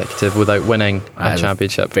 consecutive without winning a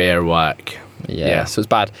championship. Fair whack. Yeah, so it's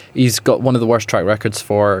bad. He's got one of the worst track records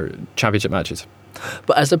for championship matches.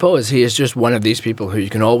 But I suppose he is just one of these people who you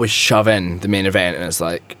can always shove in the main event, and it's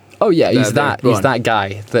like, oh yeah, he's that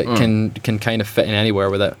guy that can kind of fit in anywhere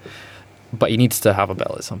with it. But he needs to have a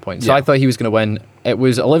belt at some point. So I thought he was going to win. It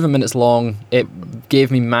was 11 minutes long. It gave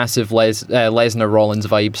me massive Lesnar-Rollins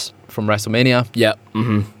vibes from WrestleMania. Yeah,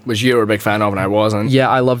 which you were a big fan of and I wasn't. Yeah,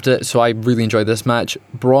 I loved it. So I really enjoyed this match.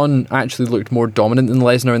 Braun actually looked more dominant than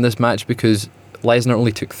Lesnar in this match because Lesnar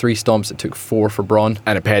only took 3 stomps. It took 4 for Braun.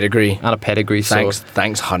 And a pedigree.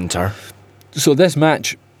 Thanks, Hunter. So this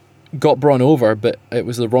match got Braun over, but it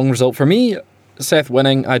was the wrong result for me. Seth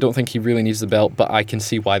winning, I don't think he really needs the belt, but I can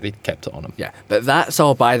see why they kept it on him. Yeah, but that's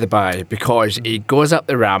all by the by, because he goes up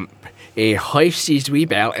the ramp, he hoists his wee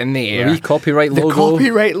belt in the air. The wee copyright logo. The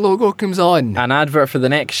copyright logo comes on. An advert for the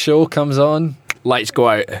next show comes on. Lights go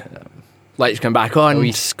out. Lights come back on. A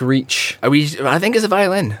wee screech. I think it's a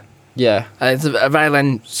violin. Yeah. It's a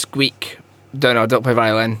violin squeak. Don't play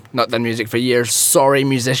violin. Not done music for years. Sorry,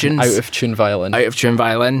 musicians. Out of tune violin.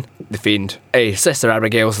 The Fiend. Hey, Sister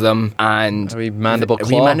Abigail's them, and a wee mandible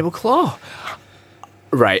claw.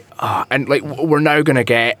 Right. And like we're now gonna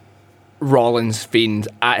get Rollins Fiend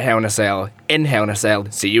at Hell in a Cell. In Hell in a Cell.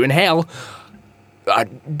 See you in hell.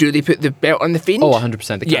 Do they put the belt on the Fiend? Oh,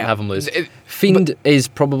 100%. They can't have him lose. Fiend is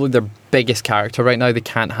probably their biggest character right now. They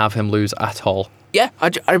can't have him lose at all. Yeah,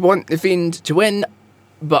 I want the Fiend to win,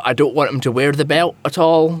 but I don't want him to wear the belt at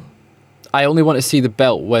all. I only want to see the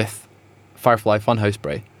belt with Firefly Funhouse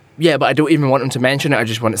Bray. Yeah, but I don't even want him to mention it. I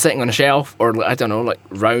just want it sitting on a shelf, or I don't know, like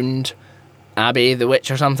round Abby the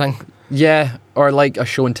Witch or something. Yeah, or like a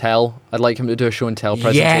show and tell. I'd like him to do a show and tell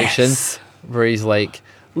presentation where he's like,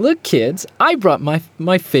 "Look, kids, I brought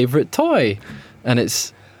my favorite toy," and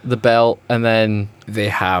it's the belt, and then they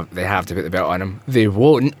have to put the belt on him. They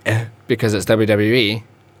won't because it's WWE.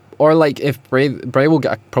 Or like if Bray will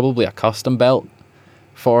get probably a custom belt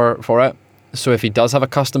for it. So if he does have a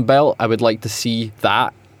custom belt, I would like to see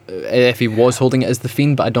that if he was holding it as the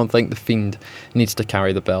Fiend, but I don't think the Fiend needs to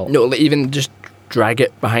carry the belt. No, like even just drag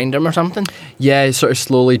it behind him or something. Yeah, sort of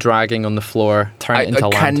slowly dragging on the floor, turn it into a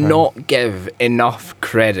lantern. I cannot give enough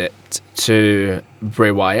credit to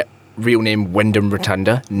Bray Wyatt, real name Wyndham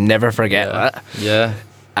Rotunda. Never forget that.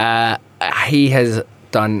 Yeah. He has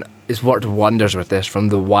worked wonders with this, from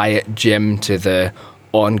the Wyatt gym to the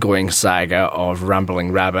ongoing saga of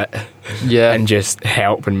Rambling Rabbit. Yeah. And just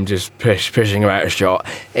helping, just pushing him out of shot.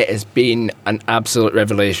 It has been an absolute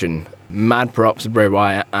revelation. Mad props to Bray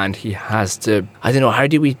Wyatt, and he has to, I don't know, how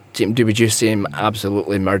do we just see him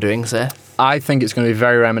absolutely murdering Seth? I think it's going to be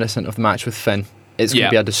very reminiscent of the match with Finn. It's going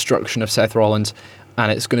to be a destruction of Seth Rollins,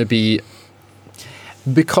 and it's going to be,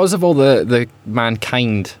 because of all the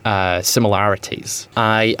Mankind similarities,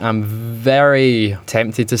 I am very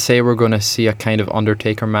tempted to say we're going to see a kind of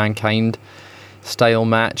Undertaker Mankind style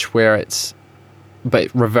match where it's,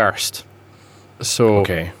 but reversed. So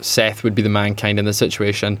Seth would be the Mankind in the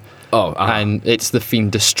situation. And it's the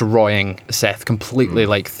Fiend destroying Seth completely,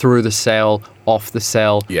 like through the cell, off the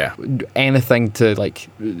cell. Yeah. Anything to like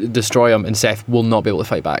destroy him, and Seth will not be able to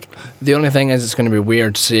fight back. The only thing is, it's going to be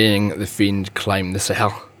weird seeing the Fiend climb the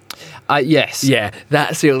cell. Yes. Yeah,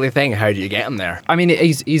 that's the only thing. How do you get him there? I mean,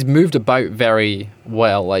 he's moved about very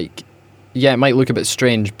well. Like, yeah, it might look a bit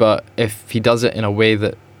strange, but if he does it in a way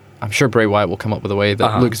that, I'm sure Bray Wyatt will come up with a way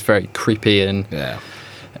that looks very creepy and yeah,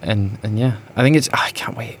 I think I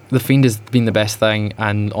can't wait. The Fiend has been the best thing,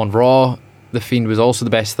 and on Raw, the Fiend was also the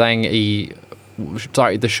best thing. He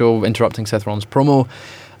started the show interrupting Seth Rollins' promo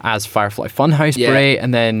as Firefly Funhouse Bray,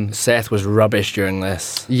 and then Seth was rubbish during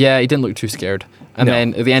this. Yeah, he didn't look too scared. And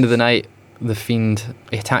then at the end of the night, the Fiend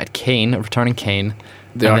attacked Kane, returning Kane,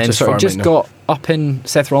 and then sort of just got up in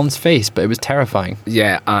Seth Rollins' face, but it was terrifying.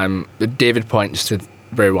 Yeah, David points to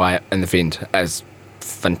Bray Wyatt and the Fiend as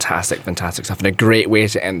fantastic stuff, and a great way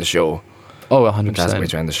to end the show. Oh, 100%. Fantastic way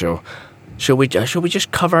to end the show. Shall we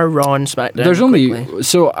just cover Raw and SmackDown? There's quickly? only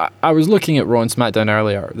so I was looking at Raw and SmackDown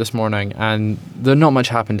earlier this morning, and there not much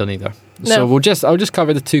happened on either. No. So I'll just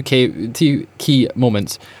cover the two key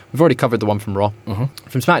moments. We've already covered the one from Raw.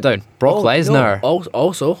 From SmackDown, Brock Lesnar. No.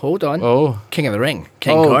 Also, hold on. Oh, King of the Ring,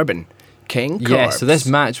 King Corbin. King Corbin. yeah. So this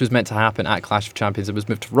match was meant to happen at Clash of Champions. It was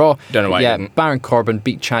moved to Raw. Don't know why it Yeah, didn't. Baron Corbin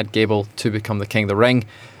beat Chad Gable to become the King of the Ring,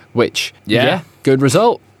 which Yeah. good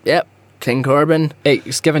result. Yep. King Corbin.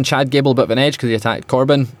 It's given Chad Gable a bit of an edge because he attacked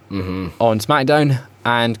Corbin on SmackDown,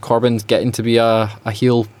 and Corbin's getting to be a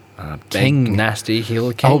heel Big, king. nasty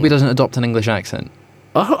heel king. I hope he doesn't adopt an English accent.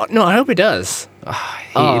 Oh, no, I hope he does. I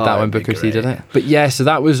hated that when that'd be Booker T did great. it. But yeah, so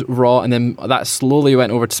that was Raw, and then that slowly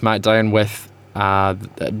went over to SmackDown with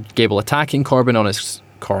Gable attacking Corbin on his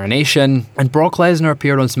coronation, and Brock Lesnar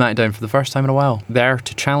appeared on SmackDown for the first time in a while, there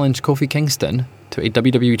to challenge Kofi Kingston to a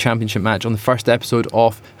WWE Championship match on the first episode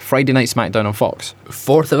of Friday Night SmackDown on Fox.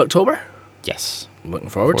 4th of October. Yes. Looking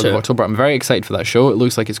forward 4th to of it. October. I'm very excited for that show. It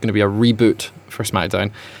looks like it's going to be a reboot for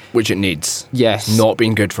SmackDown. Which it needs. Yes. Not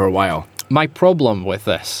been good for a while. My problem with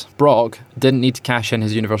this, Brock didn't need to cash in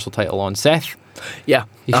his Universal title on Seth. Yeah.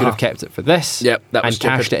 He should have kept it for this. Yep, that was and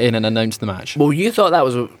cashed stupid. it in and announced the match. Well, you thought that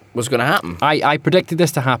was going to happen. I predicted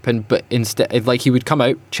this to happen, but instead, like, he would come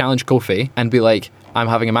out, challenge Kofi, and be like, I'm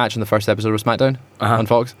having a match in the first episode of SmackDown on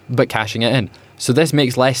Fox, but cashing it in. So this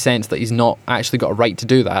makes less sense that he's not actually got a right to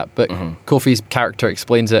do that, but Kofi's character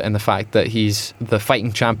explains it in the fact that he's the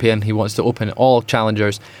fighting champion, he wants to open all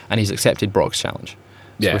challengers, and he's accepted Brock's challenge.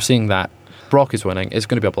 So Yeah. we're seeing that. Brock is winning. It's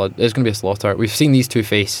going to be it's going to be a slaughter. We've seen these two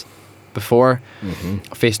face before,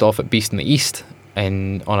 faced off at Beast in the East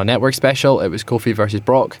on a network special. It was Kofi versus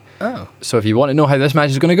Brock. Oh. So if you want to know how this match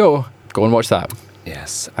is going to go and watch that.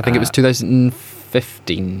 Yes. I think it was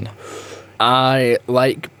 2015. I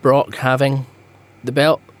like Brock having the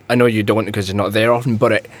belt. I know you don't because you're not there often,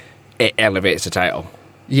 but it elevates the title.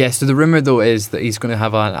 Yeah, so the rumour though is that he's going to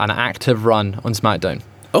have an active run on SmackDown.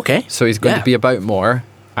 Okay. So he's going to be about more.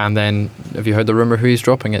 And then, have you heard the rumour who he's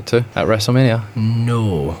dropping it to at WrestleMania?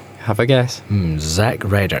 No. Have a guess. Zack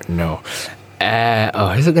Ryder. No.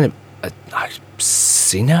 Is it going to...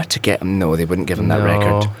 Cena to get him? No, they wouldn't give him that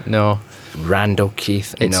record. No. Randall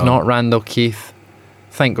Keith. It's no. not Randall Keith.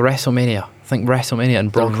 Think WrestleMania. Think WrestleMania and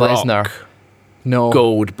Brock Rock. Lesnar. No.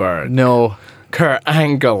 Goldberg. No. Kurt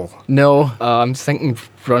Angle. No. I'm thinking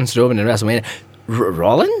Braun Strowman in WrestleMania.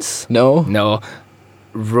 Rollins? No. No.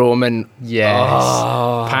 Roman. Yes.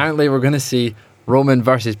 Oh. Apparently we're going to see Roman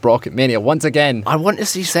versus Brock at Mania once again. I want to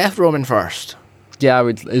see Seth Roman first. Yeah, I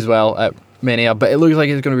would as well at Mania, but it looks like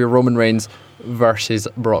it's going to be Roman Reigns versus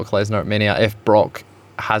Brock Lesnar at Mania. If Brock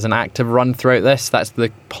has an active run throughout this, that's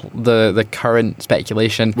the current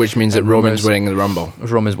speculation. Which means that Roman's winning the Rumble.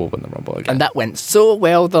 Romans will win the Rumble again. And that went so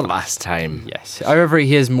well the last time. Yes. However,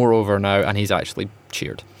 he is more over now, and he's actually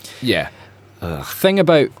cheered. Yeah. Thing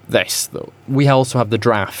about this, though, we also have the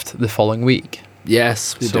draft the following week.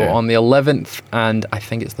 Yes, we So do. on the 11th and I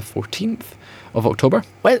think it's the 14th of October.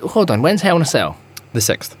 Wait, hold on. When's Hell in a Cell? The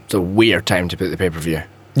 6th. It's a weird time to put the pay-per-view.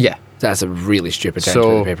 Yeah. That's a really stupid time to put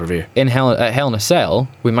So the pay-per-view. at Hell in a Cell,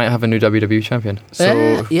 we might have a new WWE champion.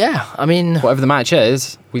 So Yeah, I mean... whatever the match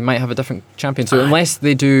is, we might have a different champion. So unless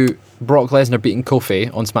they do Brock Lesnar beating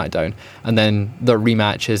Kofi on SmackDown, and then their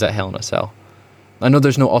rematch is at Hell in a Cell. I know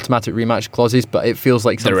there's no automatic rematch clauses, but it feels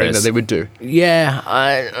like There something is. that they would do.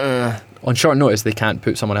 Yeah, On short notice, they can't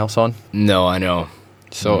put someone else on. No, I know.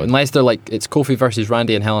 So unless they're like, it's Kofi versus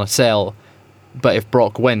Randy in Hell in a Cell, but if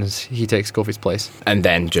Brock wins, he takes Kofi's place. And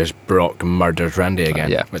then just Brock murders Randy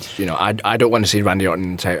again. yeah. Which, I don't want to see Randy Orton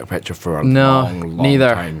in the title picture for a No, long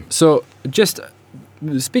neither. time. So just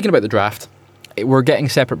speaking about the draft, we're getting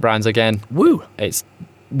separate brands again. Woo! It's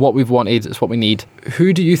what we've wanted, it's what we need.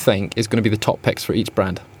 Who do you think is going to be the top picks for each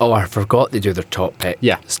brand? Oh, I forgot they do their top pick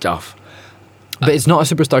Yeah. stuff. But it's not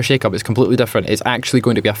a superstar shake-up, it's completely different. It's actually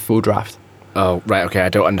going to be a full draft. Oh, right, okay, I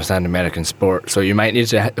don't understand American sport, so you might need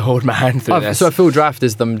to hold my hand through this. So a full draft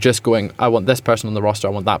is them just going, I want this person on the roster,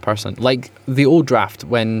 I want that person. Like the old draft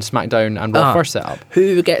when SmackDown and Raw first set up.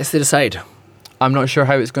 Who gets to decide? I'm not sure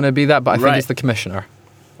how it's going to be that, but I think Right. it's the commissioner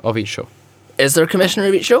of each show. Is there a commissioner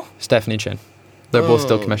of each show? Stephanie Chin. They're both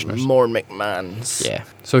still commissioners. More McMahons. Yeah.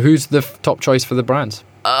 So who's the top choice for the brands?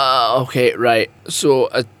 Okay, right. So,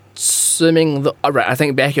 assuming... right, I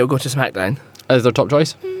think Becky will go to SmackDown. Is their top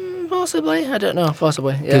choice? Possibly. I don't know.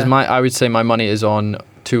 Possibly, Because yeah. I would say my money is on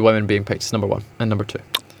two women being picked as number one and number two.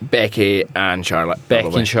 Becky and Charlotte. Becky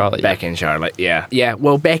probably. and Charlotte, yeah. Becky and Charlotte, yeah. Yeah,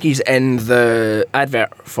 well, Becky's in the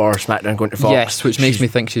advert for SmackDown going to Fox. Yes, which makes me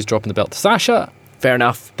think she's dropping the belt to Sasha. Fair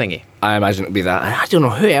enough. Thingy. I imagine it'll be that. I don't know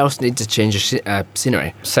who else needs to change the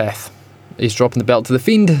scenery. Seth. He's dropping the belt to The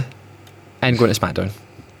Fiend. And going to SmackDown.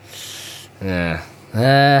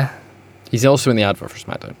 Yeah. He's also in the advert for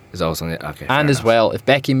SmackDown. Is also in the, okay. And as well, if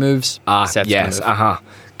Becky moves, Seth's yes, going to move.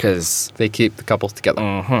 because They keep the couples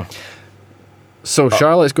together. So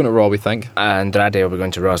Charlotte's going to Raw, we think. Andrade will be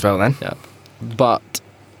going to Raw as well then. Yeah. But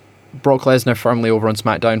Brock Lesnar firmly over on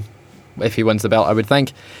SmackDown if he wins the belt, I would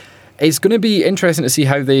think. It's going to be interesting to see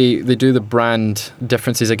how they do the brand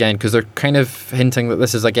differences again, because they're kind of hinting that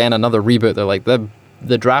this is again another reboot. They're like,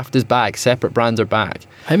 the draft is back, separate brands are back.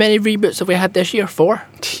 How many reboots have we had this year? 4?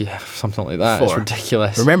 Yeah, something like that. 4. It's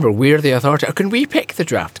ridiculous. Remember, we're the authority. Can we pick the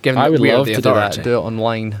draft? Given I that would we're love the to do authority? that. Do it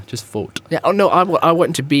online. Just vote. Yeah. Oh no, I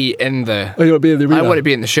want to be in the. Oh, you want to be in the arena? I want to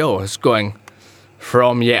be in the show. It's going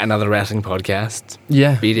from yet another wrestling podcast.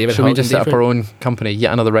 Yeah. Be David Should we Hogan just set up David? our own company?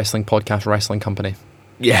 Yet another wrestling podcast, wrestling company.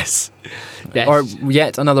 Yes. Yes. Or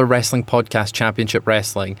yet another wrestling podcast, Championship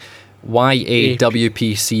Wrestling.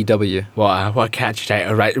 YAWPCW What a catchy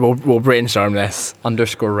title. Right, we'll brainstorm this.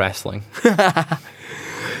 _ wrestling.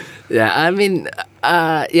 Yeah, I mean,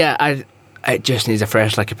 it just needs a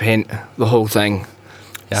fresh lick of paint. The whole thing.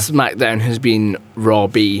 Yeah. SmackDown has been Raw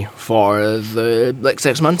B for the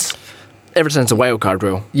 6 months, ever since the wild card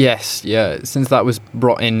rule. Yes, yeah. Since that was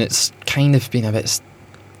brought in, it's kind of been a bit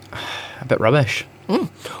rubbish.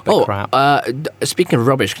 Bit crap. Speaking of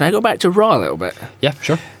rubbish, can I go back to Raw a little bit? Yeah,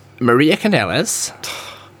 sure. Maria Kanellis.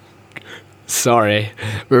 Sorry,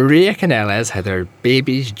 Maria Kanellis had her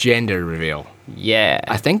baby's gender reveal. Yeah.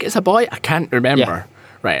 I think it's a boy. I can't remember. Yeah.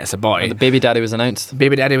 Right, it's a boy. And the baby daddy was announced.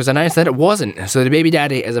 Baby daddy was announced, then it wasn't. So the baby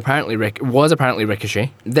daddy was apparently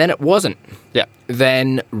Ricochet. Then it wasn't. Yeah.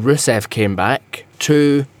 Then Rusev came back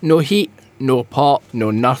to no heat, no pop,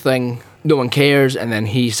 no nothing. No one cares. And then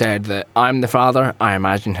he said that I'm the father. I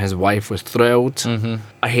imagine his wife was thrilled. Mm-hmm.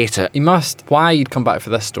 I hate it. He must. Why he'd come back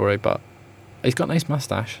for this story, but he's got a nice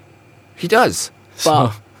mustache. He does.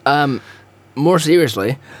 So- But more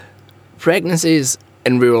seriously, pregnancies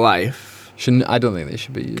in real life, I don't think they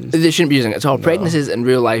should be used. they shouldn't be using it at all. No. Pregnancies in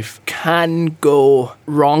real life can go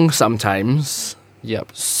wrong sometimes.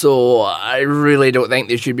 Yep. So I really don't think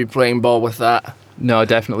they should be playing ball with that. No,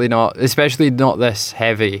 definitely not. Especially not this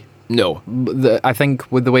heavy. No. I think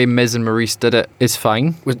with the way Miz and Maurice did it is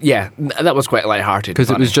fine. That was quite lighthearted. Because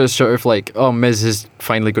it was just sort of like, oh, Miz is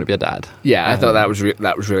finally going to be a dad. Yeah, I thought that was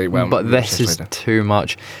really well. But this is too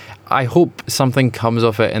much. I hope something comes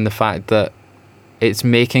of it in the fact that it's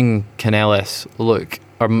making Mike Kanellis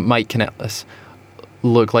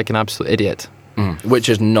look like an absolute idiot. Which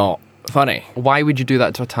is not funny. Why would you do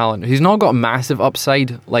that to a talent? He's not got a massive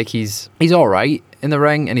upside. Like he's all right in the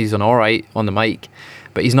ring and he's all right on the mic,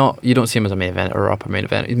 but he's not. You don't see him as a main event or upper main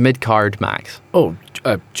event. He's mid card max. Oh,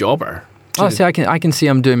 a jobber. Oh, see, I can see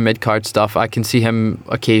him doing mid card stuff. I can see him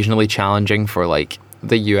occasionally challenging for like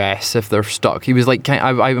the US if they're stuck. He was like,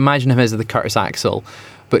 I imagine him as the Curtis Axel,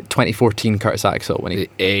 but 2014 Curtis Axel when he The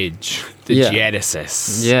age, the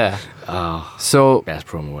Genesis. Yeah. Oh, So best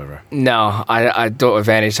promo ever. No, I don't have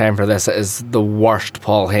any time for this. It is the worst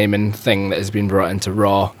Paul Heyman thing that has been brought into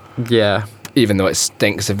Raw. yeah, Even though it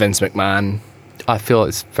stinks of Vince McMahon. I feel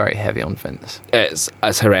it's very heavy on Vince.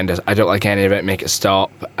 It's horrendous. I don't like any of it. Make it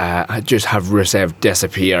stop. I just have Rusev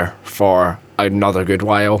disappear for another good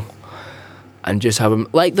while. And just have him,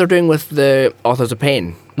 like they're doing with the Authors of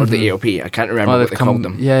Pain, or the AOP. I can't remember what they called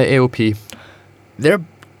them. Yeah, AOP. They're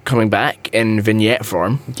coming back in vignette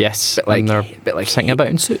form. Yes, Bit like- and they're bit like singing about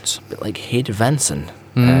in suits. A bit like Hayde Vanson.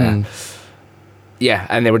 Mm. Yeah,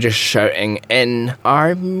 and they were just shouting in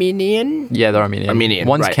Armenian. Yeah, they're Armenian. Armenian,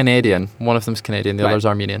 One's right. Canadian. One of them's Canadian. The Right. other's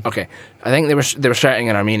Armenian. Okay, I think they were shouting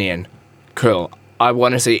in Armenian. Cool. I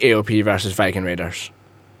want to see AOP versus Viking Raiders.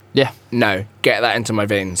 Yeah, Now, get that into my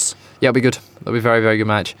veins. yeah, it'll be good. It'll be a very, very good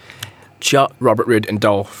match. Chuck Robert Roode and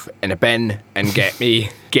Dolph in a bin and get me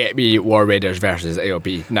War Raiders versus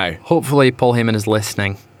AOP. Now, Hopefully, Paul Heyman is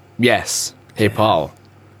listening. yes. Hey, Paul.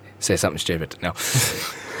 Say something stupid. No.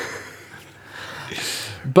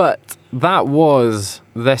 But that was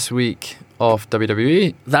this week of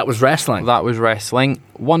WWE. That was wrestling. That was wrestling.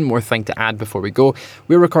 One more thing to add before we go.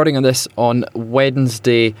 We're recording on this on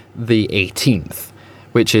Wednesday the 18th,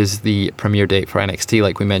 which is the premiere date for NXT,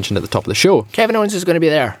 like we mentioned at the top of the show. Kevin Owens is going to be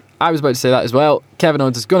there. I was about to say that as well. Kevin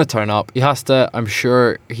Owens is going to turn up. He has to. I'm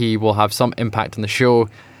sure he will have some impact on the show.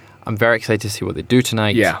 I'm very excited to see what they do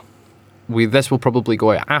tonight. Yeah. This will probably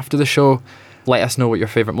go out after the show. Let us know what your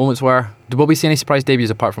favourite moments were. Will we see any surprise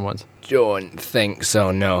debuts apart from ones? Don't think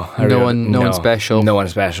so, no. No one special. No one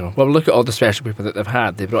special. Well, look at all the special people that they've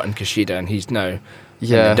had. They brought in Kushida and he's now in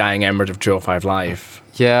the dying embers of 205 Live.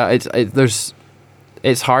 Yeah,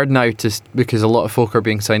 it's hard now because a lot of folk are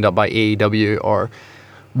being signed up by AEW or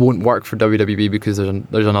won't work for WWE because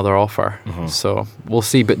there's another offer. So we'll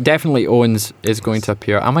see. But definitely Owens is going to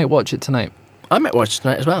appear. I might watch it tonight. I might watch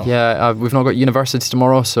tonight as well. Yeah, we've not got university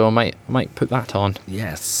tomorrow, so I might put that on.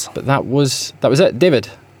 Yes. But that was it. David,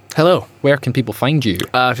 hello. Where can people find you?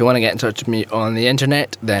 If you want to get in touch with me on the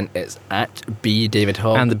internet, then it's at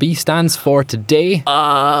BDavidHogg. And the B stands for today.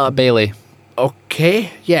 Bailey.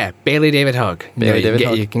 Okay, yeah, Bailey David Hogg.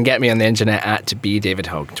 You can get me on the internet at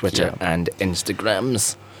BDavidHogg, Twitter and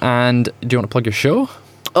Instagrams. And do you want to plug your show?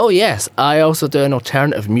 Oh yes, I also do an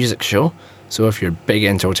alternative music show. So if you're big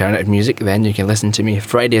into alternative music, then you can listen to me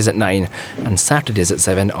Fridays at 9 and Saturdays at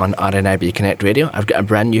 7 on RNIB Connect Radio. I've got a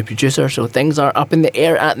brand new producer, so things are up in the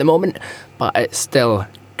air at the moment, but it's still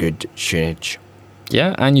good tunage.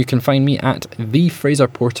 Yeah, and you can find me at The Fraser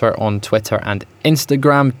Porter on Twitter and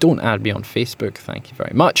Instagram. Don't add me on Facebook, thank you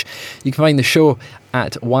very much. You can find the show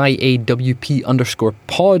at YAWP_pod,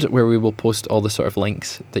 where we will post all the sort of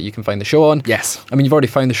links that you can find the show on. Yes. I mean, you've already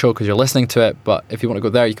found the show because you're listening to it, but if you want to go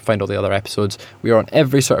there, you can find all the other episodes. We are on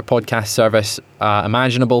every sort of podcast service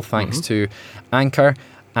imaginable, thanks to Anchor,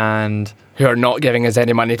 and who are not giving us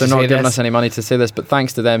any money to say this. They're not giving us any money to say this, but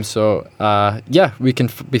thanks to them. So, we can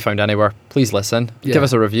be found anywhere. Please listen. Yeah. Give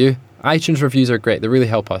us a review. iTunes reviews are great. They really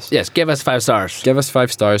help us. Yes, give us 5 stars. Give us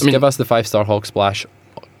 5 stars. Give us the 5-star Hog Splash.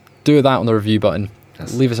 Do that on the review button.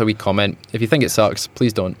 Yes. Leave us a wee comment. If you think it sucks,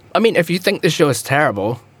 please don't. I mean, if you think the show is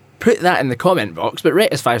terrible, put that in the comment box, but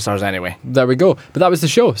rate us 5 stars anyway. There we go. But that was the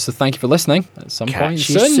show, so thank you for listening. At some point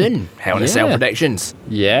soon. Hell in a Cell Predictions.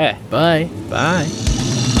 Yeah. Bye. Bye.